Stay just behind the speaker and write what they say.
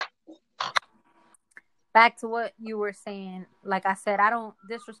back to what you were saying. Like I said, I don't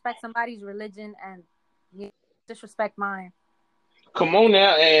disrespect somebody's religion and you disrespect mine. Come on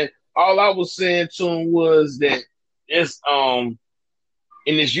now, and all I was saying to him was that it's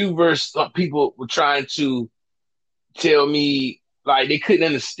in this universe, people were trying to tell me like they couldn't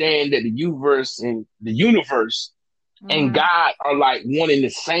understand that the universe and Hmm. God are like one and the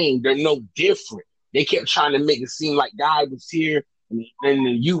same. They're no different. They kept trying to make it seem like God was here and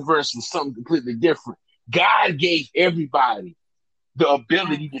the universe was something completely different. God gave everybody the Right.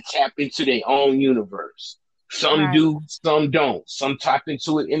 ability to tap into their own universe. Some Right. do, some don't. Some tap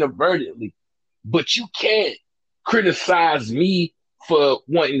into it inadvertently. But you can't criticize me for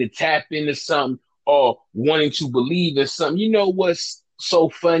wanting to tap into something or wanting to believe in something. You know what's so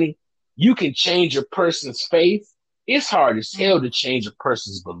funny? You can change a person's faith. It's hard as hell Mhm. to change a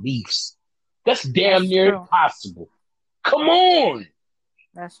person's beliefs. That's damn That's near true. impossible. Come on.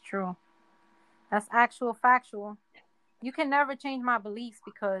 That's true. That's actual factual. You can never change my beliefs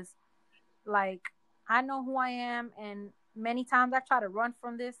because, like, I know who I am, and many times I try to run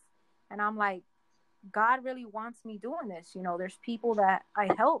from this, and I'm like, God really wants me doing this. You know, there's people that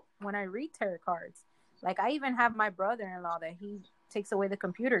I help when I read tarot cards. Like, I even have my brother-in-law that he takes away the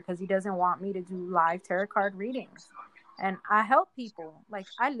computer because he doesn't want me to do live tarot card readings. And I help people. Like,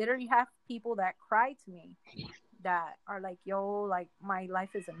 I literally have people that cry to me that are like, yo, like my life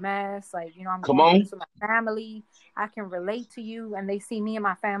is a mess. Like, you know, I'm Come going through on. this with my family. I can relate to you. And they see me and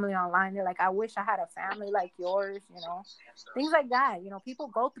my family online. They're like, I wish I had a family like yours, you know, things like that. You know, people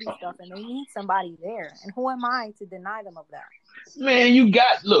go through stuff and they need somebody there. And who am I to deny them of that? Man,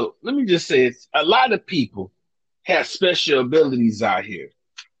 look, let me just say it. A lot of people have special abilities out here,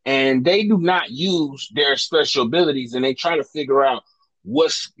 and they do not use their special abilities, and they try to figure out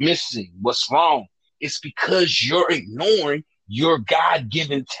what's missing, what's wrong. It's because you're ignoring your God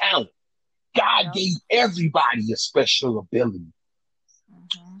given talent. God Yep. gave everybody a special ability.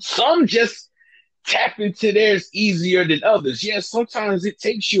 Hmm. Some just tap into theirs easier than others. Yes, sometimes it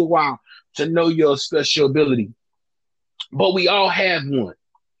takes you a while to know your special ability, but we all have one.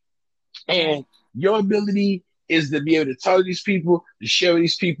 Right. And your ability is to be able to talk to these people, to share with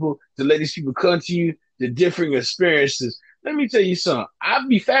these people, to let these people come to you, the different experiences. Let me tell you something. I'd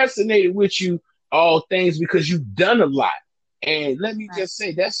be fascinated with you all things because you've done a lot. And let me Right. just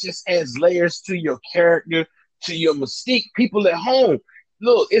say, that's just adds layers to your character, to your mystique. People at home,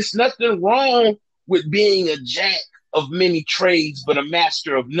 look, it's nothing wrong with being a jack of many trades, but a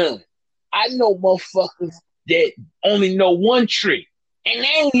master of none. I know motherfuckers that only know one trick and they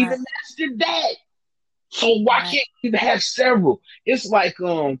ain't Right. even mastered that. So why Right. can't you have several? It's like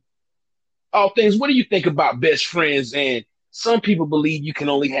all things. What do you think about best friends? And some people believe you can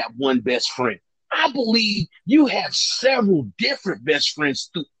only have one best friend. I believe you have several different best friends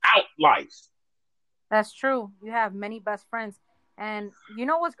throughout life. That's true. You have many best friends. And you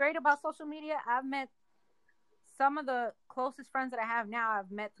know what's great about social media? I've met some of the closest friends that I have now,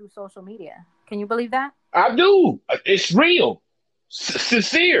 I've met through social media. Can you believe that? I do. It's real,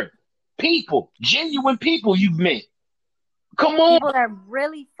 sincere people, genuine people you've met. Come on. People that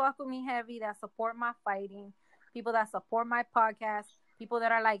really fuck with me heavy, that support my fighting, people that support my podcast, people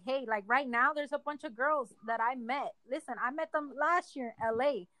that are like, hey, like right now, there's a bunch of girls that I met. Listen, I met them last year in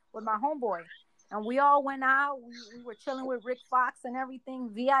LA with my homeboy, and we all went out. We were chilling with Rick Fox and everything,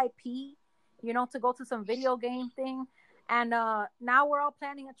 VIP, you know, to go to some video game thing. And now we're all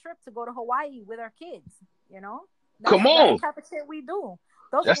planning a trip to go to Hawaii with our kids, you know? Come That's the on. type of shit we do.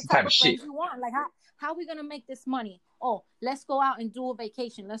 Those are the That's the type type of of shit. friends you want. Like how are we gonna make this money? Oh, let's go out and do a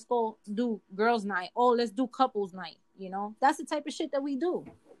vacation. Let's go do girls' night. Oh, let's do couples' night. You know, that's the type of shit that we do.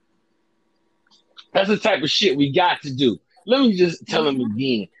 That's the type of shit we got to do. Let me just tell them Hmm.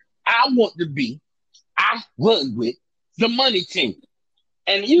 again. I run with the money team.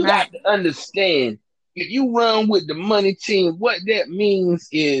 And you got Right. to understand if you run with the money team, what that means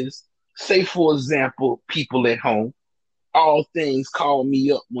is, say, for example, people at home, all things called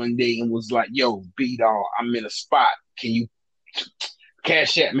me up one day and was like, yo, B Dog, I'm in a spot. Can you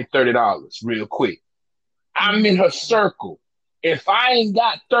cash at me $30 real quick? I'm in Hmm. her circle. If I ain't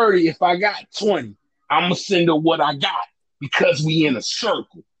got 30, if I got 20, I'm gonna send her what I got because we in a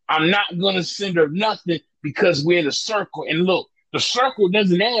circle. I'm not gonna send her nothing because we're in a circle. And look, the circle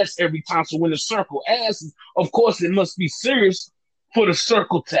doesn't ask every time. So when the circle asks, of course it must be serious for the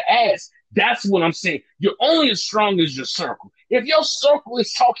circle to ask. That's what I'm saying. You're only as strong as your circle. If your circle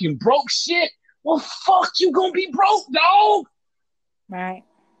is talking broke shit, well, fuck, you gonna be broke, dog. Right.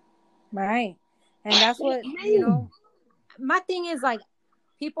 Right. And that's Fuck what, you me. know, my thing is like,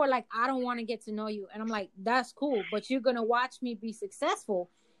 people are like, I don't want to get to know you. And I'm like, that's cool, but you're going to watch me be successful.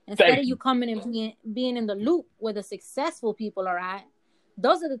 Instead of you coming and being in the loop where the successful people are at,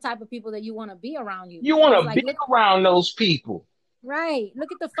 those are the type of people that you want to be around you. You want to be around those people. Right.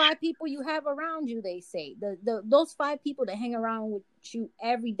 Look at the 5 people you have around you, they say. Those 5 people that hang around with you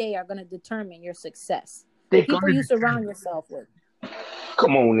every day are going to determine your success. People you surround yourself with.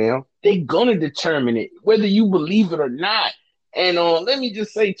 Come on now. They're going to determine it, whether you believe it or not. And let me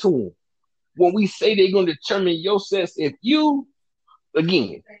just say to them, when we say they're going to determine your success, if you,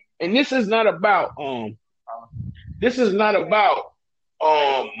 again, and this is not about money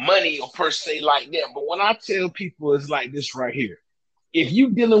or per se like that, but when I tell people it's like this right here. If you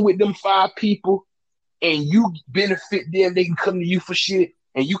dealing with them 5 people and you benefit them, they can come to you for shit,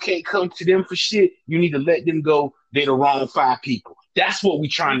 and you can't come to them for shit, you need to let them go. They're the wrong 5 people. That's what we're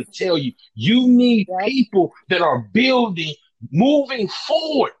trying to tell you. You need people that are building, moving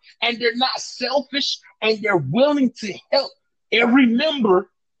forward, and they're not selfish, and they're willing to help every member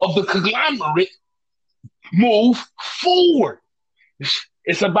of the conglomerate move forward.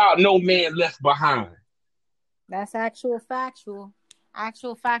 It's about no man left behind. That's actual factual. I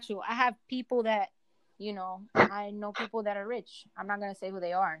have people that, I know people that are rich. I'm not going to say who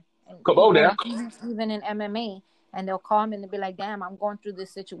they are. Come on now. Even in MMA, and they'll call me and they'll be like, damn, I'm going through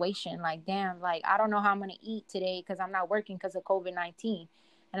this situation. Like, damn, like, I don't know how I'm going to eat today because I'm not working because of COVID-19.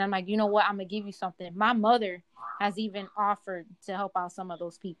 And I'm like, you know what? I'm going to give you something. My mother has even offered to help out some of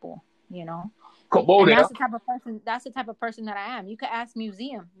those people, Come on now. That's the type of person that I am. You could ask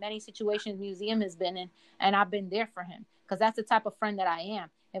Museum. Many situations Museum has been in, and I've been there for him. Because that's the type of friend that I am.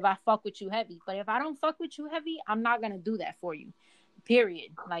 If I fuck with you heavy. But if I don't fuck with you heavy, I'm not going to do that for you.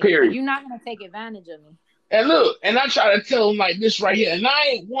 Period. Like, you're not going to take advantage of me. And look, and I try to tell them like this right here. And I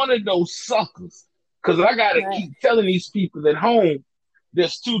ain't one of those suckers. Because I got to keep telling these people at home,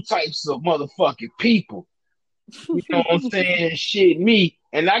 there's 2 types of motherfucking people. You know what I'm saying? Shit, me.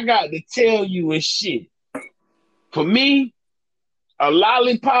 And I got to tell you and shit. For me, a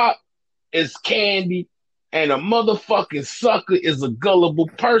lollipop is candy. And a motherfucking sucker is a gullible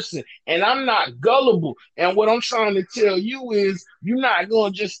person. And I'm not gullible. And what I'm trying to tell you is you're not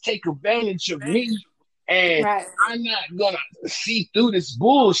going to just take advantage of me. And I'm not going to see through this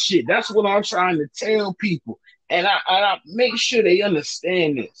bullshit. That's what I'm trying to tell people. And I make sure they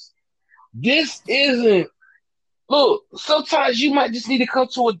understand this. This isn't... Look, sometimes you might just need to come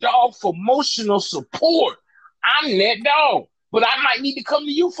to a dog for emotional support. I'm that dog. But I might need to come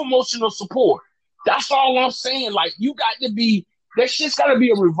to you for emotional support. That's all I'm saying. Like, you got to be, that shit's got to be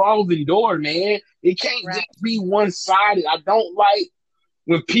a revolving door, man. It can't just be one-sided. I don't like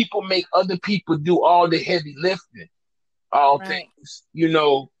when people make other people do all the heavy lifting. All things.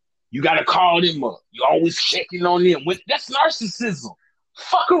 You got to call them up. You're always checking on them. That's narcissism.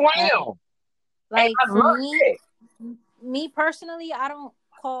 Fuck around. Like, for me personally, I don't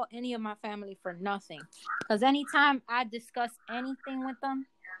call any of my family for nothing. Because anytime I discuss anything with them,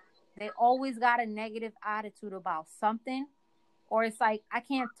 they always got a negative attitude about something, or it's like I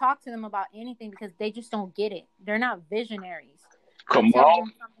can't talk to them about anything because they just don't get it. They're not visionaries. Come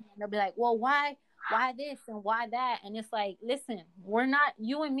on. They'll be like, well, why this and why that? And it's like, listen,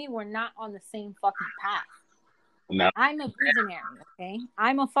 you and me, we're not on the same fucking path. No. I'm a visionary, okay?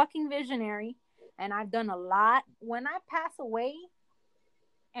 I'm a fucking visionary, and I've done a lot. When I pass away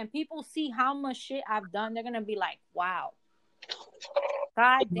and people see how much shit I've done, they're going to be like, wow.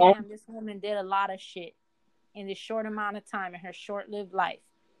 God damn, this woman did a lot of shit in this short amount of time in her short-lived life.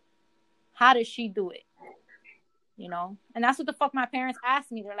 How does she do it? And that's what the fuck my parents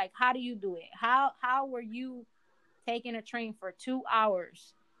asked me. They're like, how do you do it? How were you taking a train for 2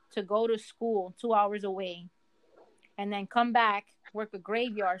 hours to go to school 2 hours away and then come back, work a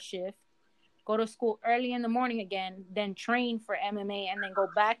graveyard shift, go to school early in the morning again, then train for MMA, and then go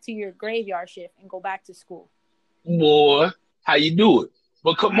back to your graveyard shift and go back to school? Boy, how you do it?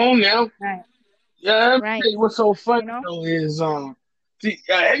 But come on now. Right. Yeah, what's so funny though is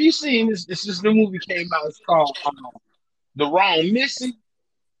have you seen this? This new movie came out. It's called The Wrong Missing.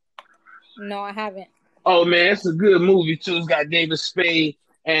 No, I haven't. Oh man, it's a good movie too. It's got David Spade,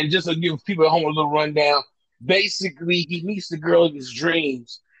 and just to give people at home a little rundown. Basically, he meets the girl of his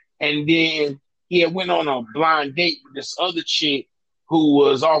dreams, and then he had went on a blind date with this other chick who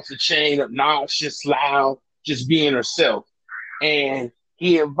was off the chain, obnoxious, loud, just being herself. And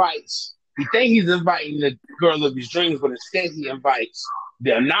he thinks he's inviting the girl of his dreams, but instead he invites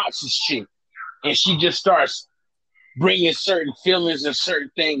the obnoxious chick. And she just starts bringing certain feelings and certain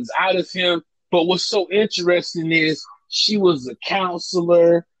things out of him. But what's so interesting is she was a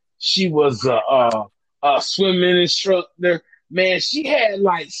counselor. She was a swimming instructor. Man, she had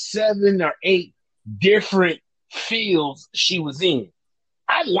like 7 or 8 different fields she was in.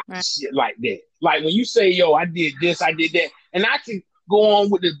 I like Right. shit like that. Like when you say, yo, I did this, I did that, and I can go on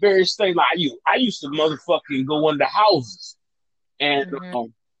with the various things like you. I used to motherfucking go into houses and Mm-hmm.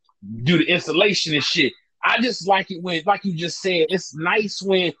 do the installation and shit. I just like it when, like you just said, it's nice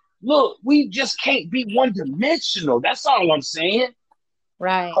when, look, we just can't be one dimensional. That's all I'm saying.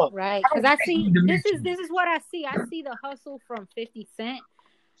 Right, Oh, right. I Because don't I be see one this dimensional. is what I see. I see the hustle from 50 Cent,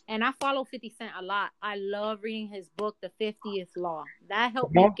 and I follow 50 Cent a lot. I love reading his book, The 50th Law. That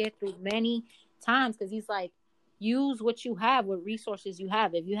helped Come me on. get through many times because he's like, use what you have, what resources you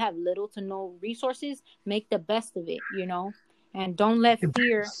have. If you have little to no resources, make the best of it, and don't let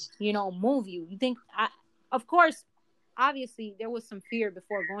fear, move you. You think of course, obviously there was some fear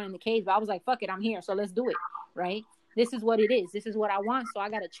before going in the cage, but I was like, fuck it, I'm here, so let's do it, right? This is what it is. This is what I want, so I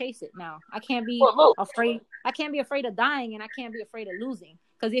gotta chase it now. I can't be Well, look, afraid. I can't be afraid of dying, and I can't be afraid of losing.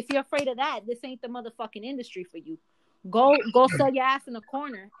 Because if you're afraid of that, this ain't the motherfucking industry for you. Go sell your ass in a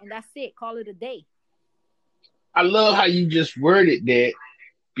corner, and that's it. Call it a day. I love how you just worded that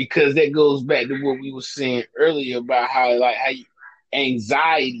because that goes back to what we were saying earlier about how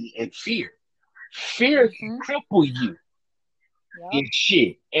anxiety and fear. Fear can Mm-hmm. cripple you Yep. in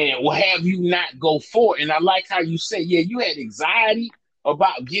shit and will have you not go forward. And I like how you say, yeah, you had anxiety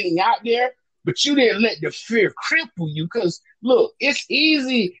about getting out there, but you didn't let the fear cripple you. Because look, it's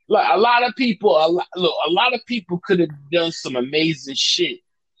easy. Like a lot of people, a lot of people could have done some amazing shit,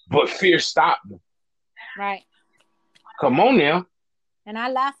 but fear stopped them. Right. Come on now. And I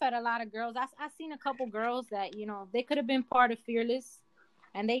laugh at a lot of girls. I seen a couple girls that they could have been part of Fearless,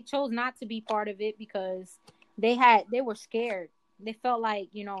 and they chose not to be part of it because they were scared. They felt like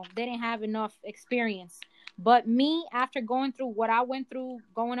they didn't have enough experience. But me, after going through what I went through,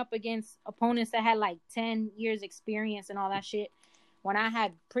 going up against opponents that had like 10 years experience and all that shit, when I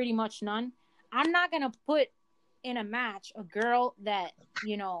had pretty much none, I'm not gonna put in a match a girl that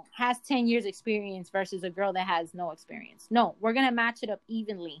has 10 years experience versus a girl that has no experience. No, we're gonna match it up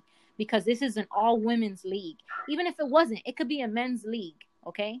evenly because this is an all women's league. Even if it wasn't, it could be a men's league.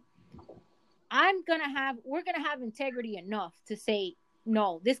 Okay, we're gonna have integrity enough to say,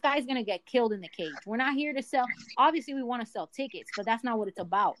 no, this guy's gonna get killed in the cage. We're not here to sell. Obviously we want to sell tickets, but that's not what it's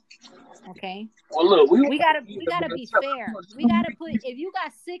about. Okay, Well, look, we gotta be fair. We gotta put, if you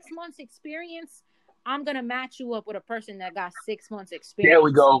got 6 months experience, I'm gonna match you up with a person that got 6 months there we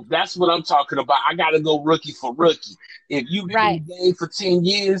experience. go. That's what I'm talking about. I got to go rookie for rookie. If you've been in Right. the game for 10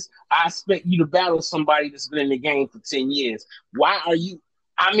 years, I expect you to battle somebody that's been in the game for 10 years. Why are you?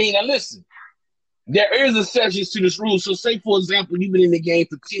 I mean, now listen, there is exceptions to this rule. So, say, for example, you've been in the game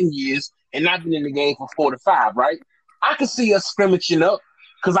for 10 years and I've been in the game for 4 to 5, right? I can see us scrimmaging up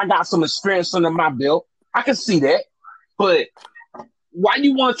because I got some experience under my belt. I can see that. But why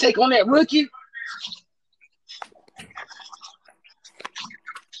you want to take on that rookie?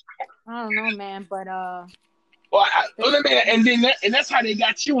 I don't know, man, but Well, and that's how they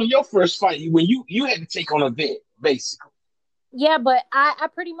got you in your first fight when you had to take on a vet, basically. yeah, but I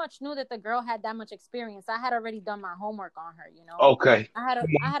pretty much knew that the girl had that much experience. I had already done my homework on her. Okay. I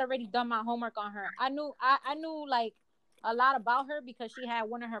had already done my homework on her. I knew like a lot about her because she had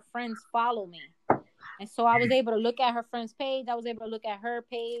one of her friends follow me. And so I was able to look at her friend's page. I was able to look at her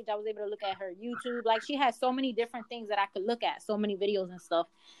page. I was able to look at her YouTube. Like she had so many different things that I could look at, so many videos and stuff.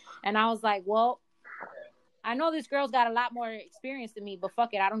 And I was like, well, I know this girl's got a lot more experience than me, but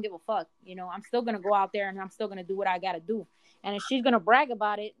fuck it, I don't give a fuck. I'm still gonna go out there and I'm still gonna do what I gotta do. And if she's gonna brag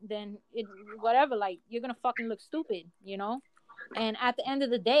about it, then whatever. Like you're gonna fucking look stupid. And at the end of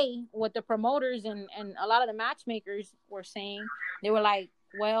the day, what the promoters and a lot of the matchmakers were saying, they were like,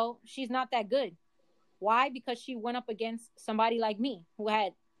 well, she's not that good. Why? Because she went up against somebody like me who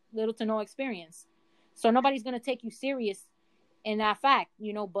had little to no experience. So nobody's gonna take you serious in that fact.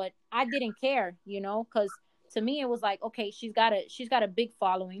 But I didn't care, because to me it was like, okay, she's got a big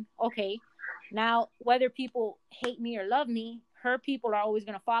following. Okay, now whether people hate me or love me, her people are always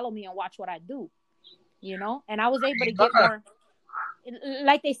gonna follow me and watch what I do. And I was able to get more,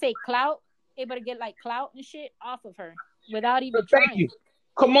 like they say, clout, able to get like clout and shit off of her without even But thank trying. you.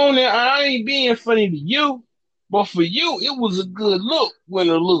 Come on now. I ain't being funny to you, but for you, it was a good look, win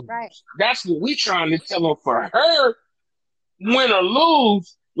or lose. Right. That's what we trying to tell them. For her, win or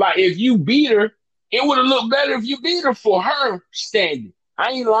lose, like if you beat her, it would have looked better if you beat her for her standing.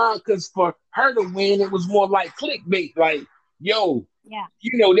 I ain't lying, because for her to win, it was more like clickbait. Like, yo, Yeah.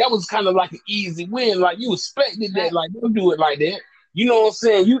 that was kind of like an easy win. Like you expected that. Right. Like, don't do it like that. You know what I'm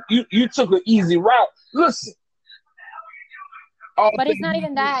saying? You took an easy route. Listen, all But it's things not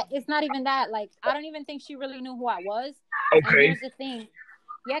even equal. that. It's not even that. Like, I don't even think she really knew who I was. And Okay. here's the thing.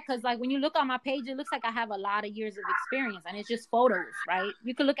 Yeah, because like when you look on my page, it looks like I have a lot of years of experience, and it's just photos, right?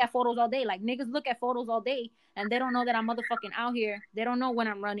 You can look at photos all day. Like niggas look at photos all day, and they don't know that I'm motherfucking out here. They don't know when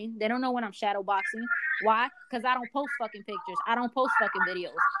I'm running. They don't know when I'm shadow boxing. Why? Because I don't post fucking pictures. I don't post fucking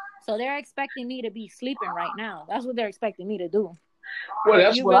videos. So they're expecting me to be sleeping right now. That's what they're expecting me to do. Well, But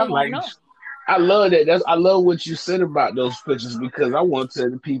that's you what I really like. don't know. I love that. I love what you said about those pictures because I want to tell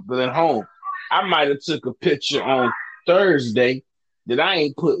the people at home. I might have took a picture on Thursday that I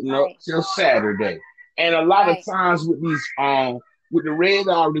ain't putting up Right. till Saturday. And a lot of Right. times with these with the Red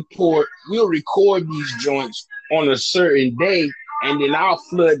Eye Report, we'll record these joints on a certain day and then I'll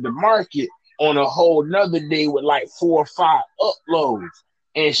flood the market on a whole nother day with like 4 or 5 uploads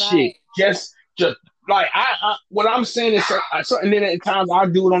and shit. Right. Just like what I'm saying is certain at times I'll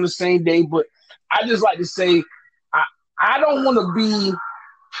do it on the same day, but I just like to say I I don't want to be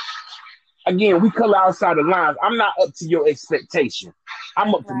again. We color outside the lines. I'm not up to your expectation.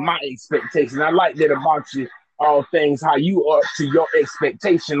 I'm up to Right. my expectation. I like that about you. All things how you are to your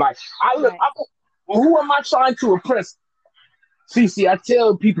expectation. Like I look. Right. Who am I trying to impress? CC, I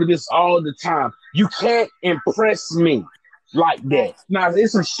tell people this all the time. You can't impress me like that. Right. Now,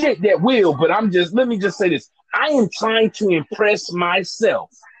 it's some shit that will, but let me just say this. I am trying to impress myself.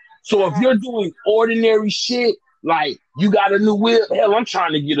 So if you're Right. doing ordinary shit, like you got a new whip, hell, I'm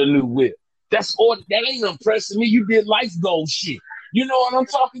trying to get a new whip. That ain't impressing me. You did life goal shit. You know what I'm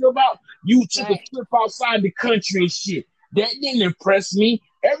talking about? You took a Right. trip outside the country and shit. That didn't impress me.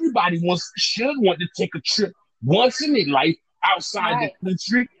 Everybody should want to take a trip once in their life outside the Right.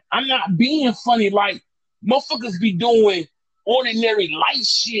 country. I'm not being funny. Like motherfuckers be doing ordinary light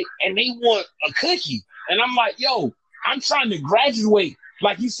shit and they want a cookie. And I'm like, yo, I'm trying to graduate.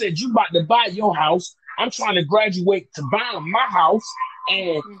 Like you said, you about to buy your house. I'm trying to graduate to buying my house.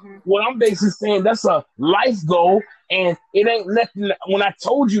 And Mm-hmm. what I'm basically saying, that's a life goal. And it ain't nothing. When I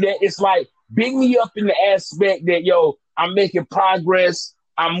told you that, it's like big me up in the aspect that, yo, I'm making progress.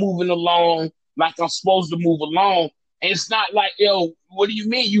 I'm moving along like I'm supposed to move along. And it's not like, yo, what do you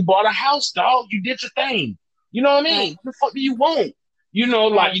mean? You bought a house, dog. You did your thing. You know what I mean? Right. What the fuck do you want? You know,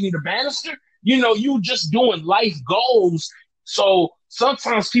 like Right. you need a banister? You know, you just doing life goals. So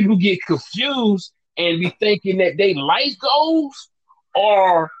sometimes people get confused and be thinking that they life goals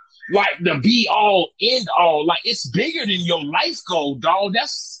are like the be all end all. Like it's bigger than your life goal, dog.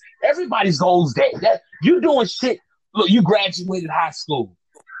 That's everybody's goals. That you doing shit. Look, you graduated high school.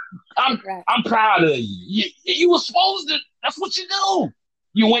 I'm Right. I'm proud of you. You were supposed to. That's what you do.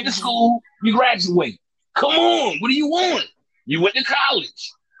 You went to Mm-hmm. school. You graduate. Come on. What do you want? You went to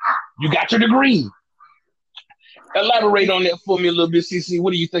college. You got your degree. Elaborate on that for me a little bit, CC.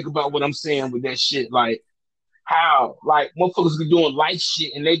 What do you think about what I'm saying with that shit? Like how, like motherfuckers be doing life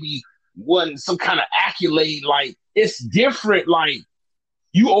shit and they be wanting some kind of accolade. Like it's different. Like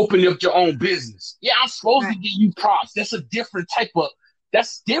you open up your own business. Yeah, I'm supposed to Right. give you props. That's a different type of.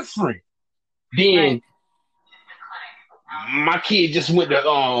 That's different than Right. my kid just went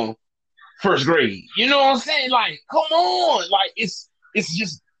to first grade. You know what I'm saying? Like, come on. Like it's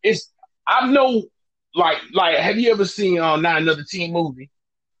just it's I know like have you ever seen Not Another Teen Movie?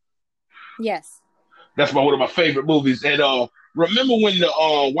 Yes. That's one of my favorite movies. And remember when the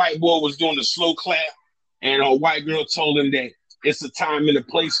white boy was doing the slow clap and a white girl told him that it's a time and a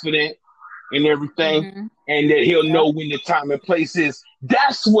place for that and everything, Mm-hmm. and that he'll Yep. know when the time and place is.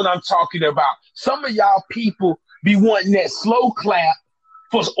 That's what I'm talking about. Some of y'all people be wanting that slow clap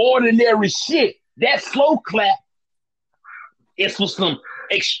for ordinary shit. That slow clap is for some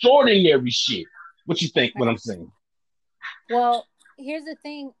extraordinary shit. What you think? What Right. I'm saying? Well, here's the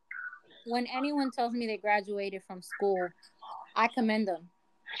thing. When anyone tells me they graduated from school, I commend them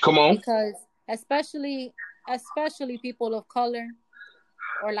Come on. because especially people of color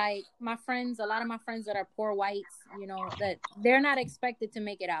or like my friends, a lot of my friends that are poor whites, you know, that they're not expected to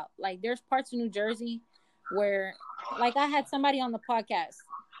make it out. Like there's parts of New Jersey where like I had somebody on the podcast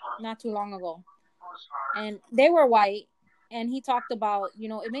not too long ago and they were white and he talked about, you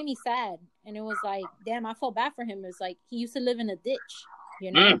know, it made me sad and it was like, damn, I felt bad for him. It's like he used to live in a ditch,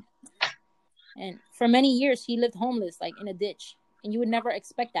 you know? Mm. And for many years, he lived homeless, like in a ditch. And you would never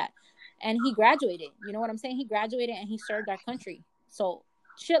expect that. And he graduated. You know what I'm saying? He graduated and he served our country. So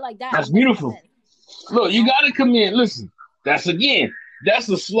shit like that, That's you never beautiful. commend. Look, you know? got to come in. Listen, that's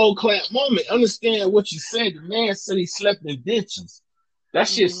a slow clap moment. Understand what you said. The man said he slept in ditches. That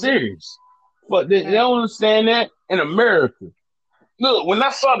shit Mm-hmm. serious. But they Right. don't understand that in America. Look, when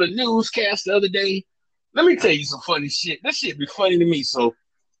I saw the newscast the other day, let me tell you some funny shit. This shit be funny to me. So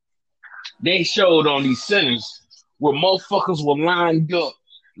they showed on these centers where motherfuckers were lined up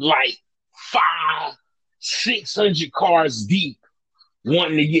like 500-600 cars deep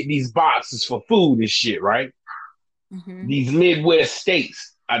wanting to get these boxes for food and shit, right? Mm-hmm. These Midwest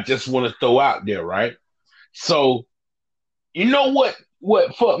states, I just want to throw out there, right? So, you know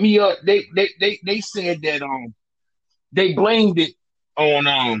what fucked me up? They said that they blamed it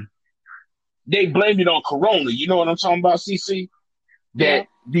on they blamed it on Corona. You know what I'm talking about, CC? That Yep.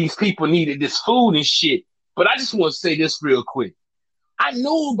 these people needed this food and shit. But I just want to say this real quick. I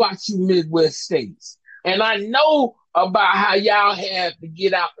know about you Midwest states, and I know about how y'all have to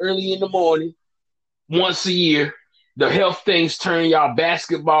get out early in the morning once a year. The health things turn y'all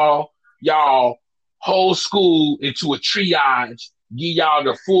basketball, y'all whole school into a triage. Give y'all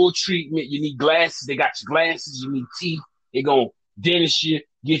the full treatment. You need glasses. They got your glasses. You need teeth. They gonna dentist you,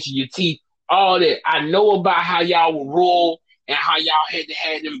 get you your teeth. All that. I know about how y'all will roll and how y'all had to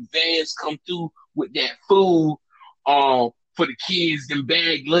have them vans come through with that food for the kids, them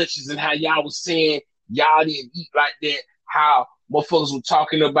bag lunches, and how y'all was saying y'all didn't eat like that. How motherfuckers were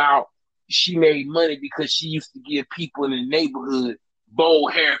talking about she made money because she used to give people in the neighborhood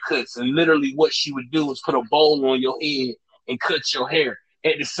bowl haircuts, and literally what she would do was put a bowl on your head and cut your hair.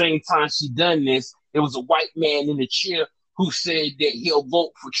 At the same time she done this, there was a white man in the chair who said that he'll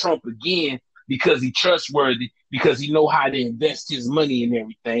vote for Trump again because he's trustworthy, because he know how to invest his money and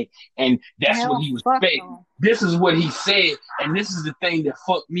everything. And that's what Hell, he was fuck saying. no. This is what he said, and this is the thing that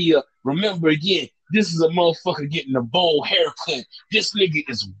fucked me up. Remember again, this is a motherfucker getting a bowl haircut. This nigga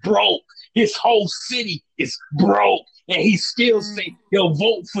is broke. His whole city is broke, and he still say he'll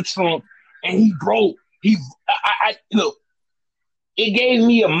vote for Trump, and he broke. I look. It gave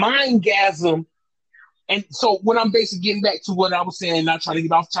me a mindgasm, and so when I'm basically getting back to what I was saying, not trying to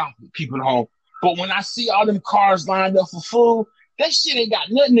get off topic, people at home, but when I see all them cars lined up for food, that shit ain't got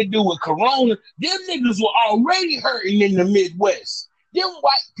nothing to do with Corona. Them niggas were already hurting in the Midwest. Them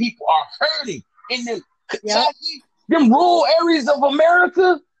white people are hurting in the Kentucky, them rural areas of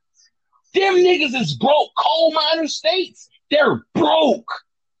America. Them niggas is broke. Coal miner states, they're broke.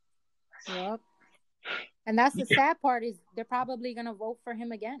 Yep. And that's the sad part, is they're probably gonna vote for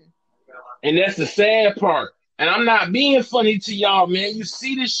him again. And that's the sad part. And I'm not being funny to y'all, man. You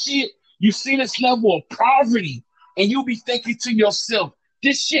see this shit, you see this level of poverty, and you be thinking to yourself,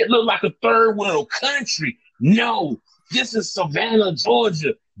 this shit look like a third world country. No, this is Savannah,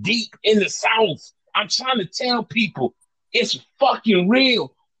 Georgia, deep in the South. I'm trying to tell people it's fucking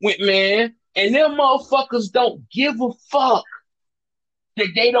real, man. And them motherfuckers don't give a fuck that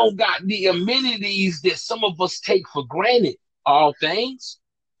they don't got the amenities that some of us take for granted. All things.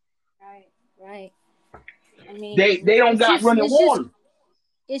 Right. I mean, They don't got running water.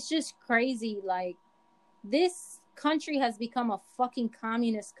 It's just crazy. Like, this country has become a fucking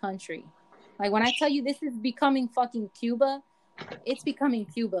communist country. Like, when I tell you this is becoming fucking Cuba, it's becoming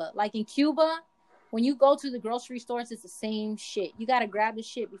Cuba. Like, in Cuba, when you go to the grocery stores, it's the same shit. You gotta grab the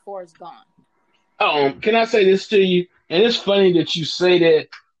shit before it's gone. Can I say this to you? And it's funny that you say that,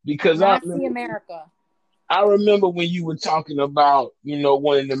 because Nazi America. I remember when you were talking about,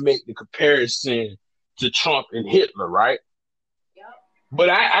 wanting to make the comparison to Trump and Hitler, right? Yep. But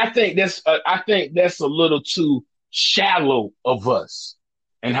I think that's a little too shallow of us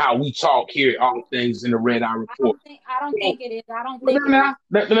and how we talk here at All Things in the Red Eye Report. I don't think it is. I don't think it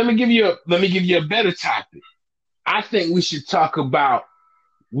is. Let me give you a better topic. I think we should talk about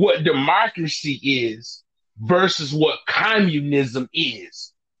what democracy is versus what communism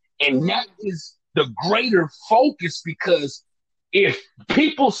is. And that is the greater focus, because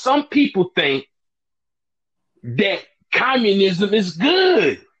some people think that communism is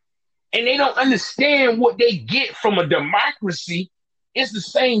good, and they don't understand what they get from a democracy. It's the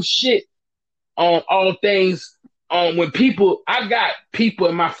same shit on All Things. I got people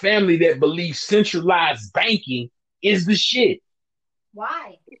in my family that believe centralized banking is the shit.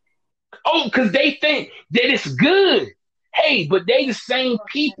 Why? Oh, because they think that it's good. Hey, but they the same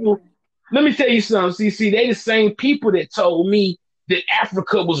people. Let me tell you something, CC. They the same people that told me that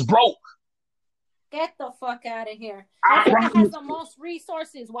Africa was broke. Get the fuck out of here. Africa has the most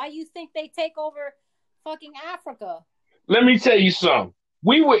resources. Why you think they take over fucking Africa? Let me tell you something.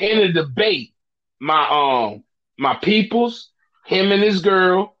 We were in a debate. My peoples, him and his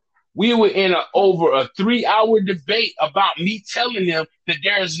girl, we were in over a 3-hour debate about me telling them that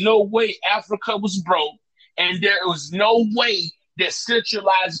there is no way Africa was broke, and there was no way that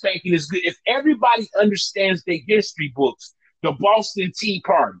centralized banking is good. If everybody understands their history books, the Boston Tea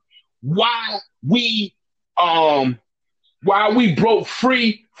Party, why we broke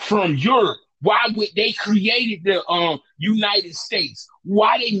free from Europe, why they created the United States,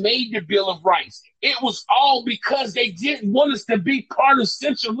 why they made the Bill of Rights. It was all because they didn't want us to be part of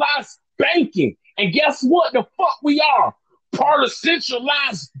centralized banking. And guess what? The fuck we are. part of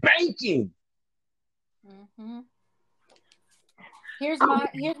centralized banking. Mm-hmm. Here's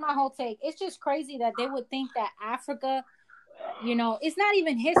my whole take. It's just crazy that they would think that Africa, it's not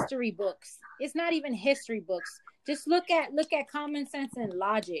even history books. It's not even history books. Just look at common sense and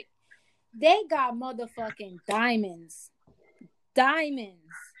logic. They got motherfucking diamonds,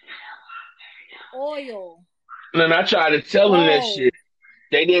 oil. And I tried to tell them that shit.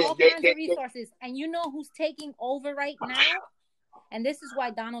 They didn't. All kinds of resources. And you know who's taking over right now? And this is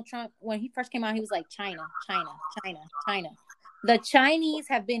why Donald Trump, when he first came out, he was like, China. The Chinese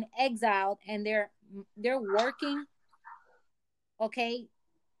have been exiled and they're working. Okay.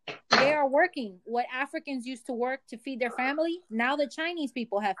 They are working. What Africans used to work to feed their family, now the Chinese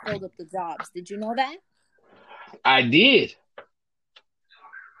people have filled up the jobs. Did you know that? I did.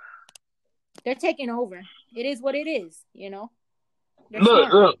 They're taking over. It is what it is,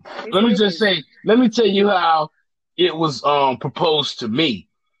 Look. Let me just say. Let me tell you how it was proposed to me.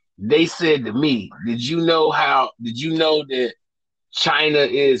 They said to me, Did you know that China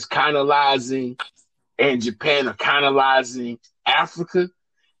is colonizing and Japan are colonizing Africa?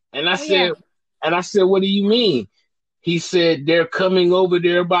 And I said, what do you mean? He said, they're coming over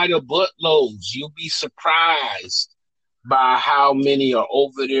there by the buttloads. You'll be surprised by how many are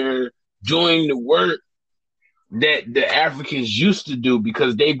over there doing the work that the Africans used to do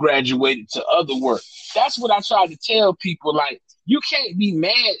because they graduated to other work. That's what I try to tell people. Like, you can't be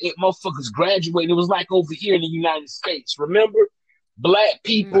mad at motherfuckers graduating. It was like over here in the United States. Remember? Black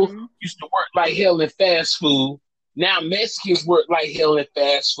people used to work like hell in fast food. Now Mexicans work like hell in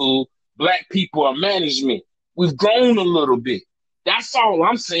fast food. Black people are management. We've grown a little bit. That's all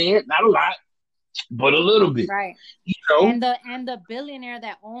I'm saying. Not a lot, but a little bit. Right. And the billionaire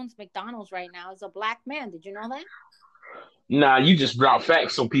that owns McDonald's right now is a black man. Did you know that? Nah, you just brought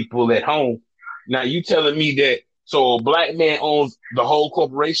facts on people at home. Now you telling me that so a black man owns the whole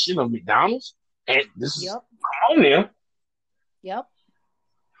corporation of McDonald's? And this is on there. Yep.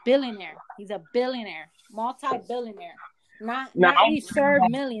 Billionaire. He's a billionaire. Multi-billionaire. Not we serve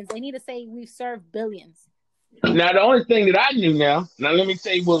millions. They need to say we serve billions. Now, the only thing that I knew now let me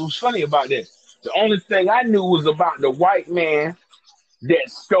tell you what was funny about this. The only thing I knew was about the white man that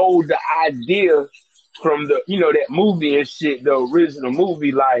stole the idea from the, that movie and shit, the original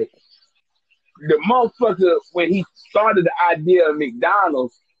movie. Like, the motherfucker, when he started the idea of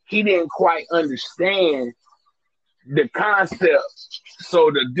McDonald's, he didn't quite understand the concept.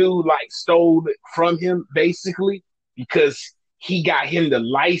 So the dude stole it from him basically because he got him the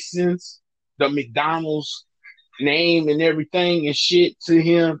license, the McDonald's name and everything and shit to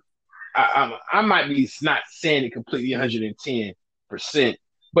him. I might be not saying it completely 110%,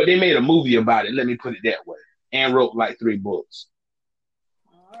 but they made a movie about it. Let me put it that way, and wrote 3 books.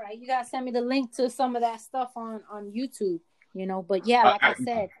 All right, you gotta send me the link to some of that stuff on YouTube. But yeah, like I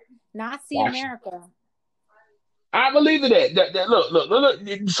said, Nazi America. I believe in that.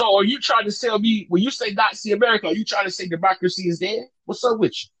 Look. So are you trying to tell me when you say Nazi America, are you trying to say democracy is dead? What's up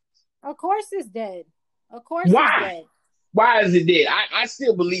with you? Of course it's dead. Of course it's dead. Why is it dead? I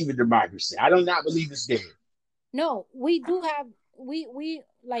still believe in democracy. I do not believe it's dead. No, we do have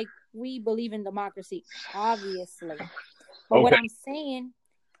we believe in democracy, obviously. But what I'm saying,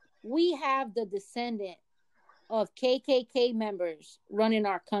 we have the descendant of KKK members running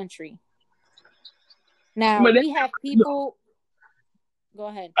our country. Now we have people. Go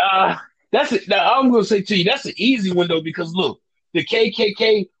ahead. That's it. Now I'm gonna say to you, that's an easy one though, because look, the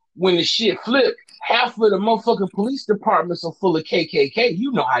KKK, when the shit flipped, half of the motherfucking police departments are full of KKK.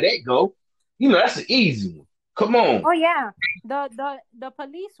 You know how that go. That's an easy one. Come on. Oh yeah, the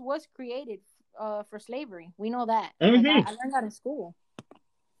police was created for slavery. We know that. Mm-hmm. I learned that in school.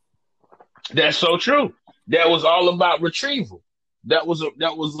 That's so true. That was all about retrieval. That was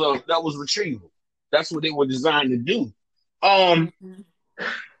retrieval. That's what they were designed to do.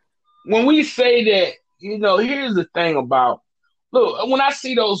 When we say that, here's the thing about, look, when I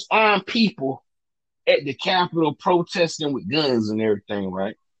see those armed people at the Capitol protesting with guns and everything,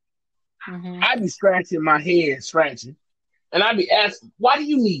 right? Mm-hmm. I be scratching my head, and I be asking, why do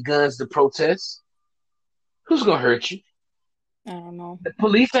you need guns to protest? Who's gonna hurt you? I don't know. The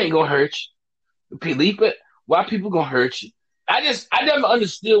police ain't gonna hurt you. Why people gonna hurt you? I never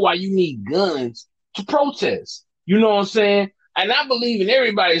understood why you need guns to protest. You know what I'm saying? And I believe in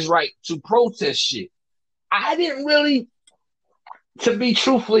everybody's right to protest shit. I didn't really, to be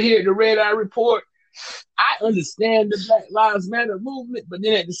truthful here at the Red Eye Report, I understand the Black Lives Matter movement, but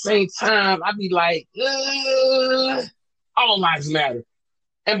then at the same time, I be like, all lives matter.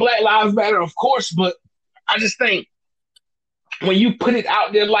 And Black Lives Matter, of course, but I just think when you put it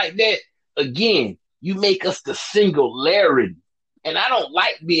out there like that, again, You make us the singularity. And I don't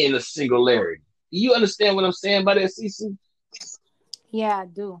like being a singularity. You understand what I'm saying by that, Cece? Yeah, I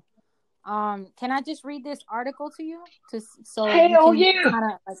do. Can I just read this article to you so you Hell can yeah.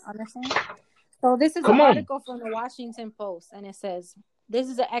 kind of like understand? So this is an Come on. article from the Washington Post, and it says, this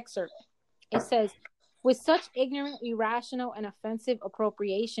is an excerpt. It says, with such ignorant, irrational, and offensive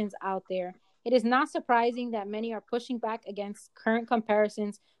appropriations out there, it is not surprising that many are pushing back against current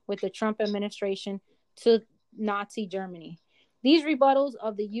comparisons with the Trump administration to Nazi Germany. These rebuttals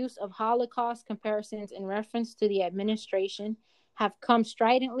of the use of Holocaust comparisons in reference to the administration have come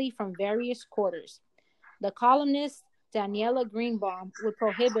stridently from various quarters. The columnist Daniela Greenbaum would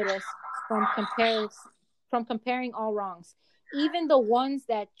prohibit us from comparing all wrongs, even the ones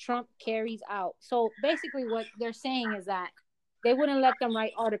that Trump carries out. So basically, what they're saying is that they wouldn't let them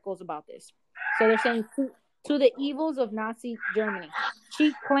write articles about this. So they're saying to the evils of Nazi Germany.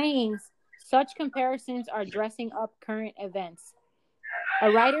 She claims such comparisons are dressing up current events.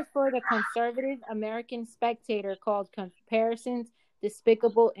 A writer for the conservative American Spectator called comparisons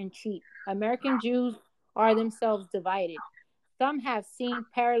despicable and cheap. American Jews are themselves divided. Some have seen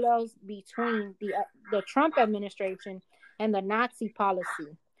parallels between the Trump administration and the Nazi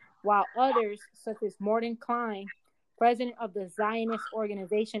policy, while others, such as Morton Klein, president of the Zionist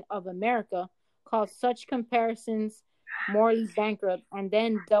Organization of America, called such comparisons morally bankrupt and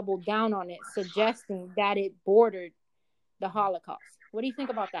then doubled down on it, suggesting that it bordered the Holocaust. What do you think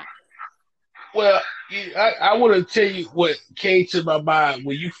about that? Well, I want to tell you what came to my mind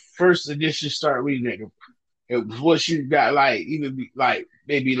when you first initially started reading it. It was what you got, like, even like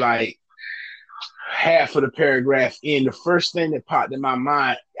maybe like half of the paragraph in. The first thing that popped in my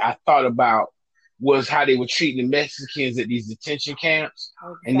mind, I thought about was how they were treating the Mexicans at these detention camps,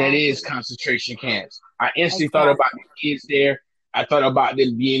 and that is Exactly. concentration camps. I instantly thought about Exactly. the kids there. I thought about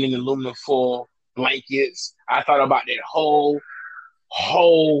them being in aluminum foil blankets. I thought about that whole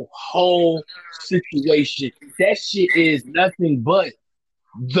situation. That shit is nothing but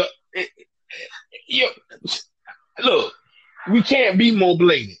the. You look, we can't be more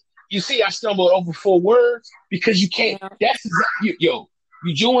blatant. You see, I stumbled over 4 words because you can't. Yeah. That's yo.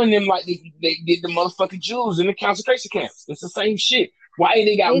 You join them like they did the motherfucking Jews in the concentration camps. It's the same shit. Why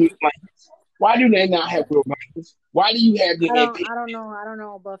they got real It's blankets? Why do they not have real blankets? Why do you have them at I don't know. I don't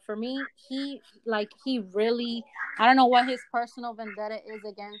know. But for me, he really, I don't know what his personal vendetta is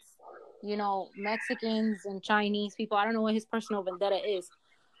against, Mexicans and Chinese people. I don't know what his personal vendetta is.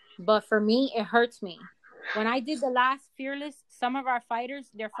 But for me, it hurts me. When I did the last Fearless, some of our fighters,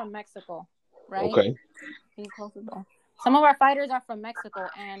 they're from Mexico, right? Okay. Can you close the door? Some of our fighters are from Mexico.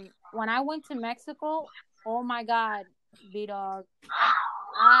 And when I went to Mexico, oh my God, B-Dog,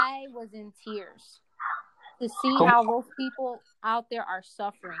 I was in tears to see Come how those people out there are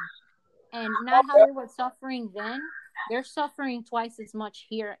suffering. And not how they were suffering then. They're suffering twice as much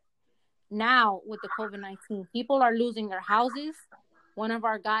here now with the COVID-19. People are losing their houses. One of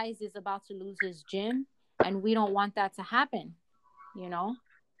our guys is about to lose his gym, and we don't want that to happen.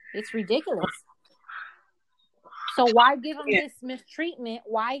 It's ridiculous. So why give them this mistreatment?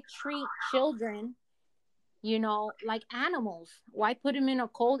 Why treat children, like animals? Why put them in a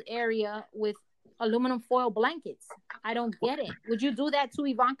cold area with aluminum foil blankets? I don't get it. Would you do that to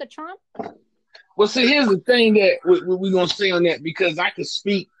Ivanka Trump? Well, see, here's the thing that we're going to say on that, because I could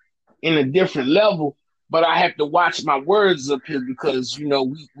speak in a different level, but I have to watch my words up here because,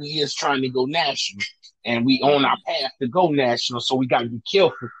 we is trying to go national and we on our path to go national. So we got to be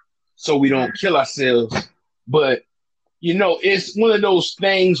careful so we don't kill ourselves. But, it's one of those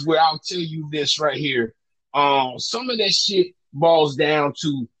things where I'll tell you this right here. Some of that shit boils down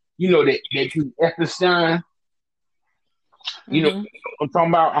to, that Epstein. Mm-hmm. I'm talking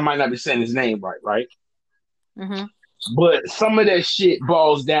about. I might not be saying his name right? Mm-hmm. But some of that shit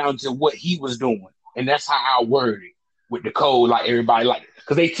boils down to what he was doing, and that's how I word it with the code. Like everybody,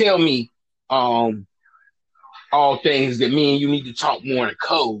 because they tell me, all things that mean you need to talk more in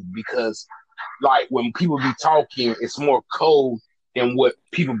code, because like when people be talking, it's more code than what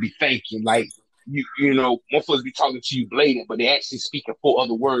people be thinking. Like motherfuckers be talking to you blatant, but they actually speaking 4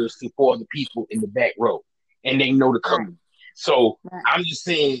 other words to 4 other people in the back row, and they know the code. Right. So Right. I'm just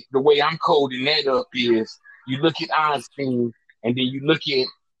saying the way I'm coding that up is you look at Einstein and then you look at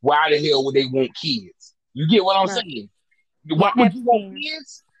why the hell would they want kids? You get what I'm saying? Why would you want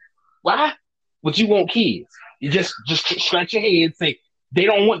kids? Why would you want kids? You just scratch your head and say they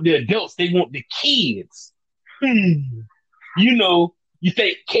don't want the adults, they want the kids. You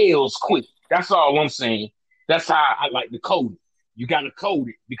think Kale's quick. That's all I'm saying. That's how I like to code it. You got to code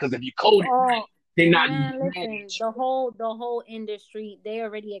it, because if you code it right, they're not. Man, listen, the whole industry, they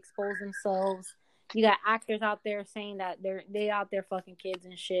already exposed themselves. You got actors out there saying that they out there fucking kids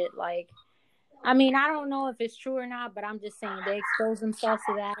and shit. Like, I mean, I don't know if it's true or not, but I'm just saying they expose themselves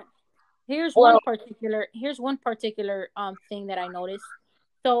to that. Here's Well, one particular thing that I noticed.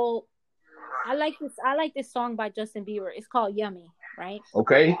 So I like this song by Justin Bieber. It's called Yummy, right?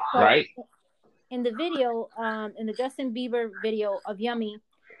 okay, So right, in the video, in the Justin Bieber video of Yummy,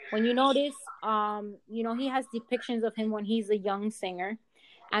 when you notice, he has depictions of him when he's a young singer,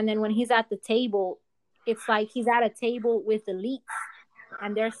 and then when he's at the table, it's like he's at a table with elites,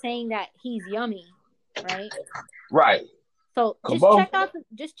 and they're saying that he's yummy, right? right. So Come on.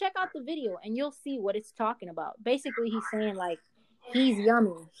 just check out the video, and you'll see what it's talking about. Basically, he's saying like he's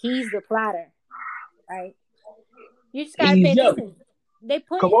yummy, he's the platter, right? You just gotta pay attention. They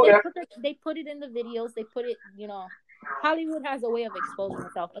put it in the videos. They put it, Hollywood has a way of exposing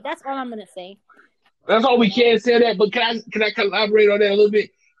itself, but that's all I'm gonna say. That's all we can say that. But can I collaborate on that a little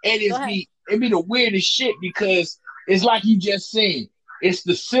bit? And it be the weirdest shit because it's like you just said. It's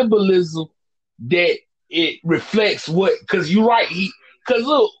the symbolism that it reflects what. Because you're right. Because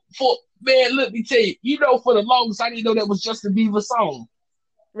look, let me tell you. For the longest, I didn't know that was Justin Bieber's song.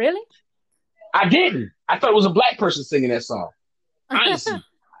 Really? I didn't. I thought it was a black person singing that song. Honestly.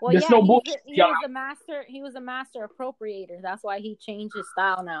 Well, there's no bullshit. He was a master appropriator. That's why he changed his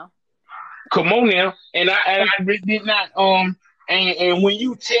style now. Come on now. And I really did not and when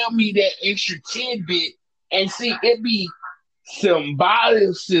you tell me that extra tidbit and see it be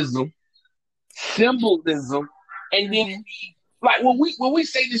symbolism, symbolism, and then it be, like when we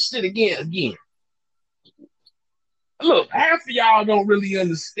say this shit again. Look, half of y'all don't really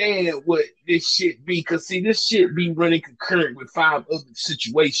understand what this shit be, because see, this shit be running concurrent with 5 other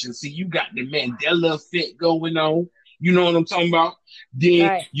situations. See, you got the Mandela effect going on. You know what I'm talking about?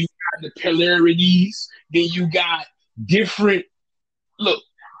 Then you got the polarities. Then you got different. Look,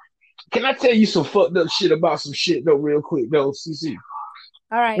 can I tell you some fucked up shit about some shit though, real quick though, CC?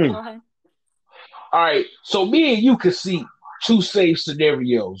 All right, go ahead. All right, so me and you can see 2 same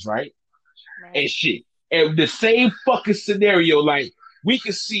scenarios, right? And shit. And the same fucking scenario, like, we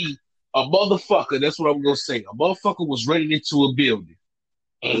could see a motherfucker, that's what I'm going to say. A motherfucker was running into a building,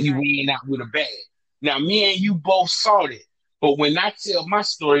 and he ran out with a bag. Now, me and you both saw that. But when I tell my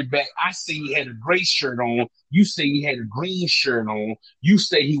story back, I say he had a gray shirt on. You say he had a green shirt on. You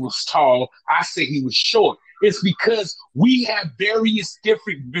say he was tall. I say he was short. It's because we have various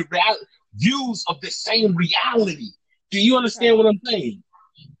different views of the same reality. Do you understand what I'm saying?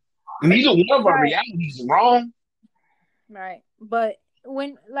 Neither one of our realities is wrong. Right. But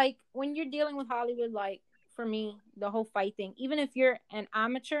when you're dealing with Hollywood, like for me, the whole fight thing, even if you're an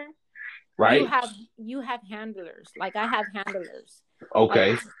amateur, right, you have handlers. Like I have handlers.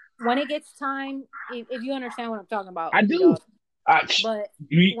 Okay. Like, when it gets time, if you understand what I'm talking about. I do. But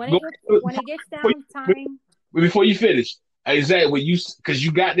when it gets down time. Before you finish, exactly, because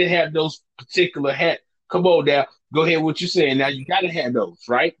you got to have those particular hat. Come on now. Go ahead, what you're saying. Now you gotta have those,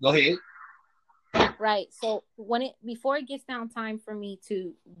 right? Go ahead. Right. So before it gets down time for me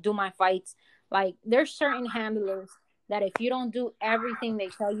to do my fights, like there's certain handlers that if you don't do everything they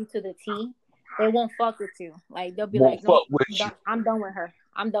tell you to the T, they won't fuck with you. Like they'll be like, no, I'm done with her.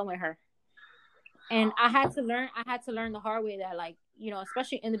 I'm done with her. And I had to learn the hard way that, like,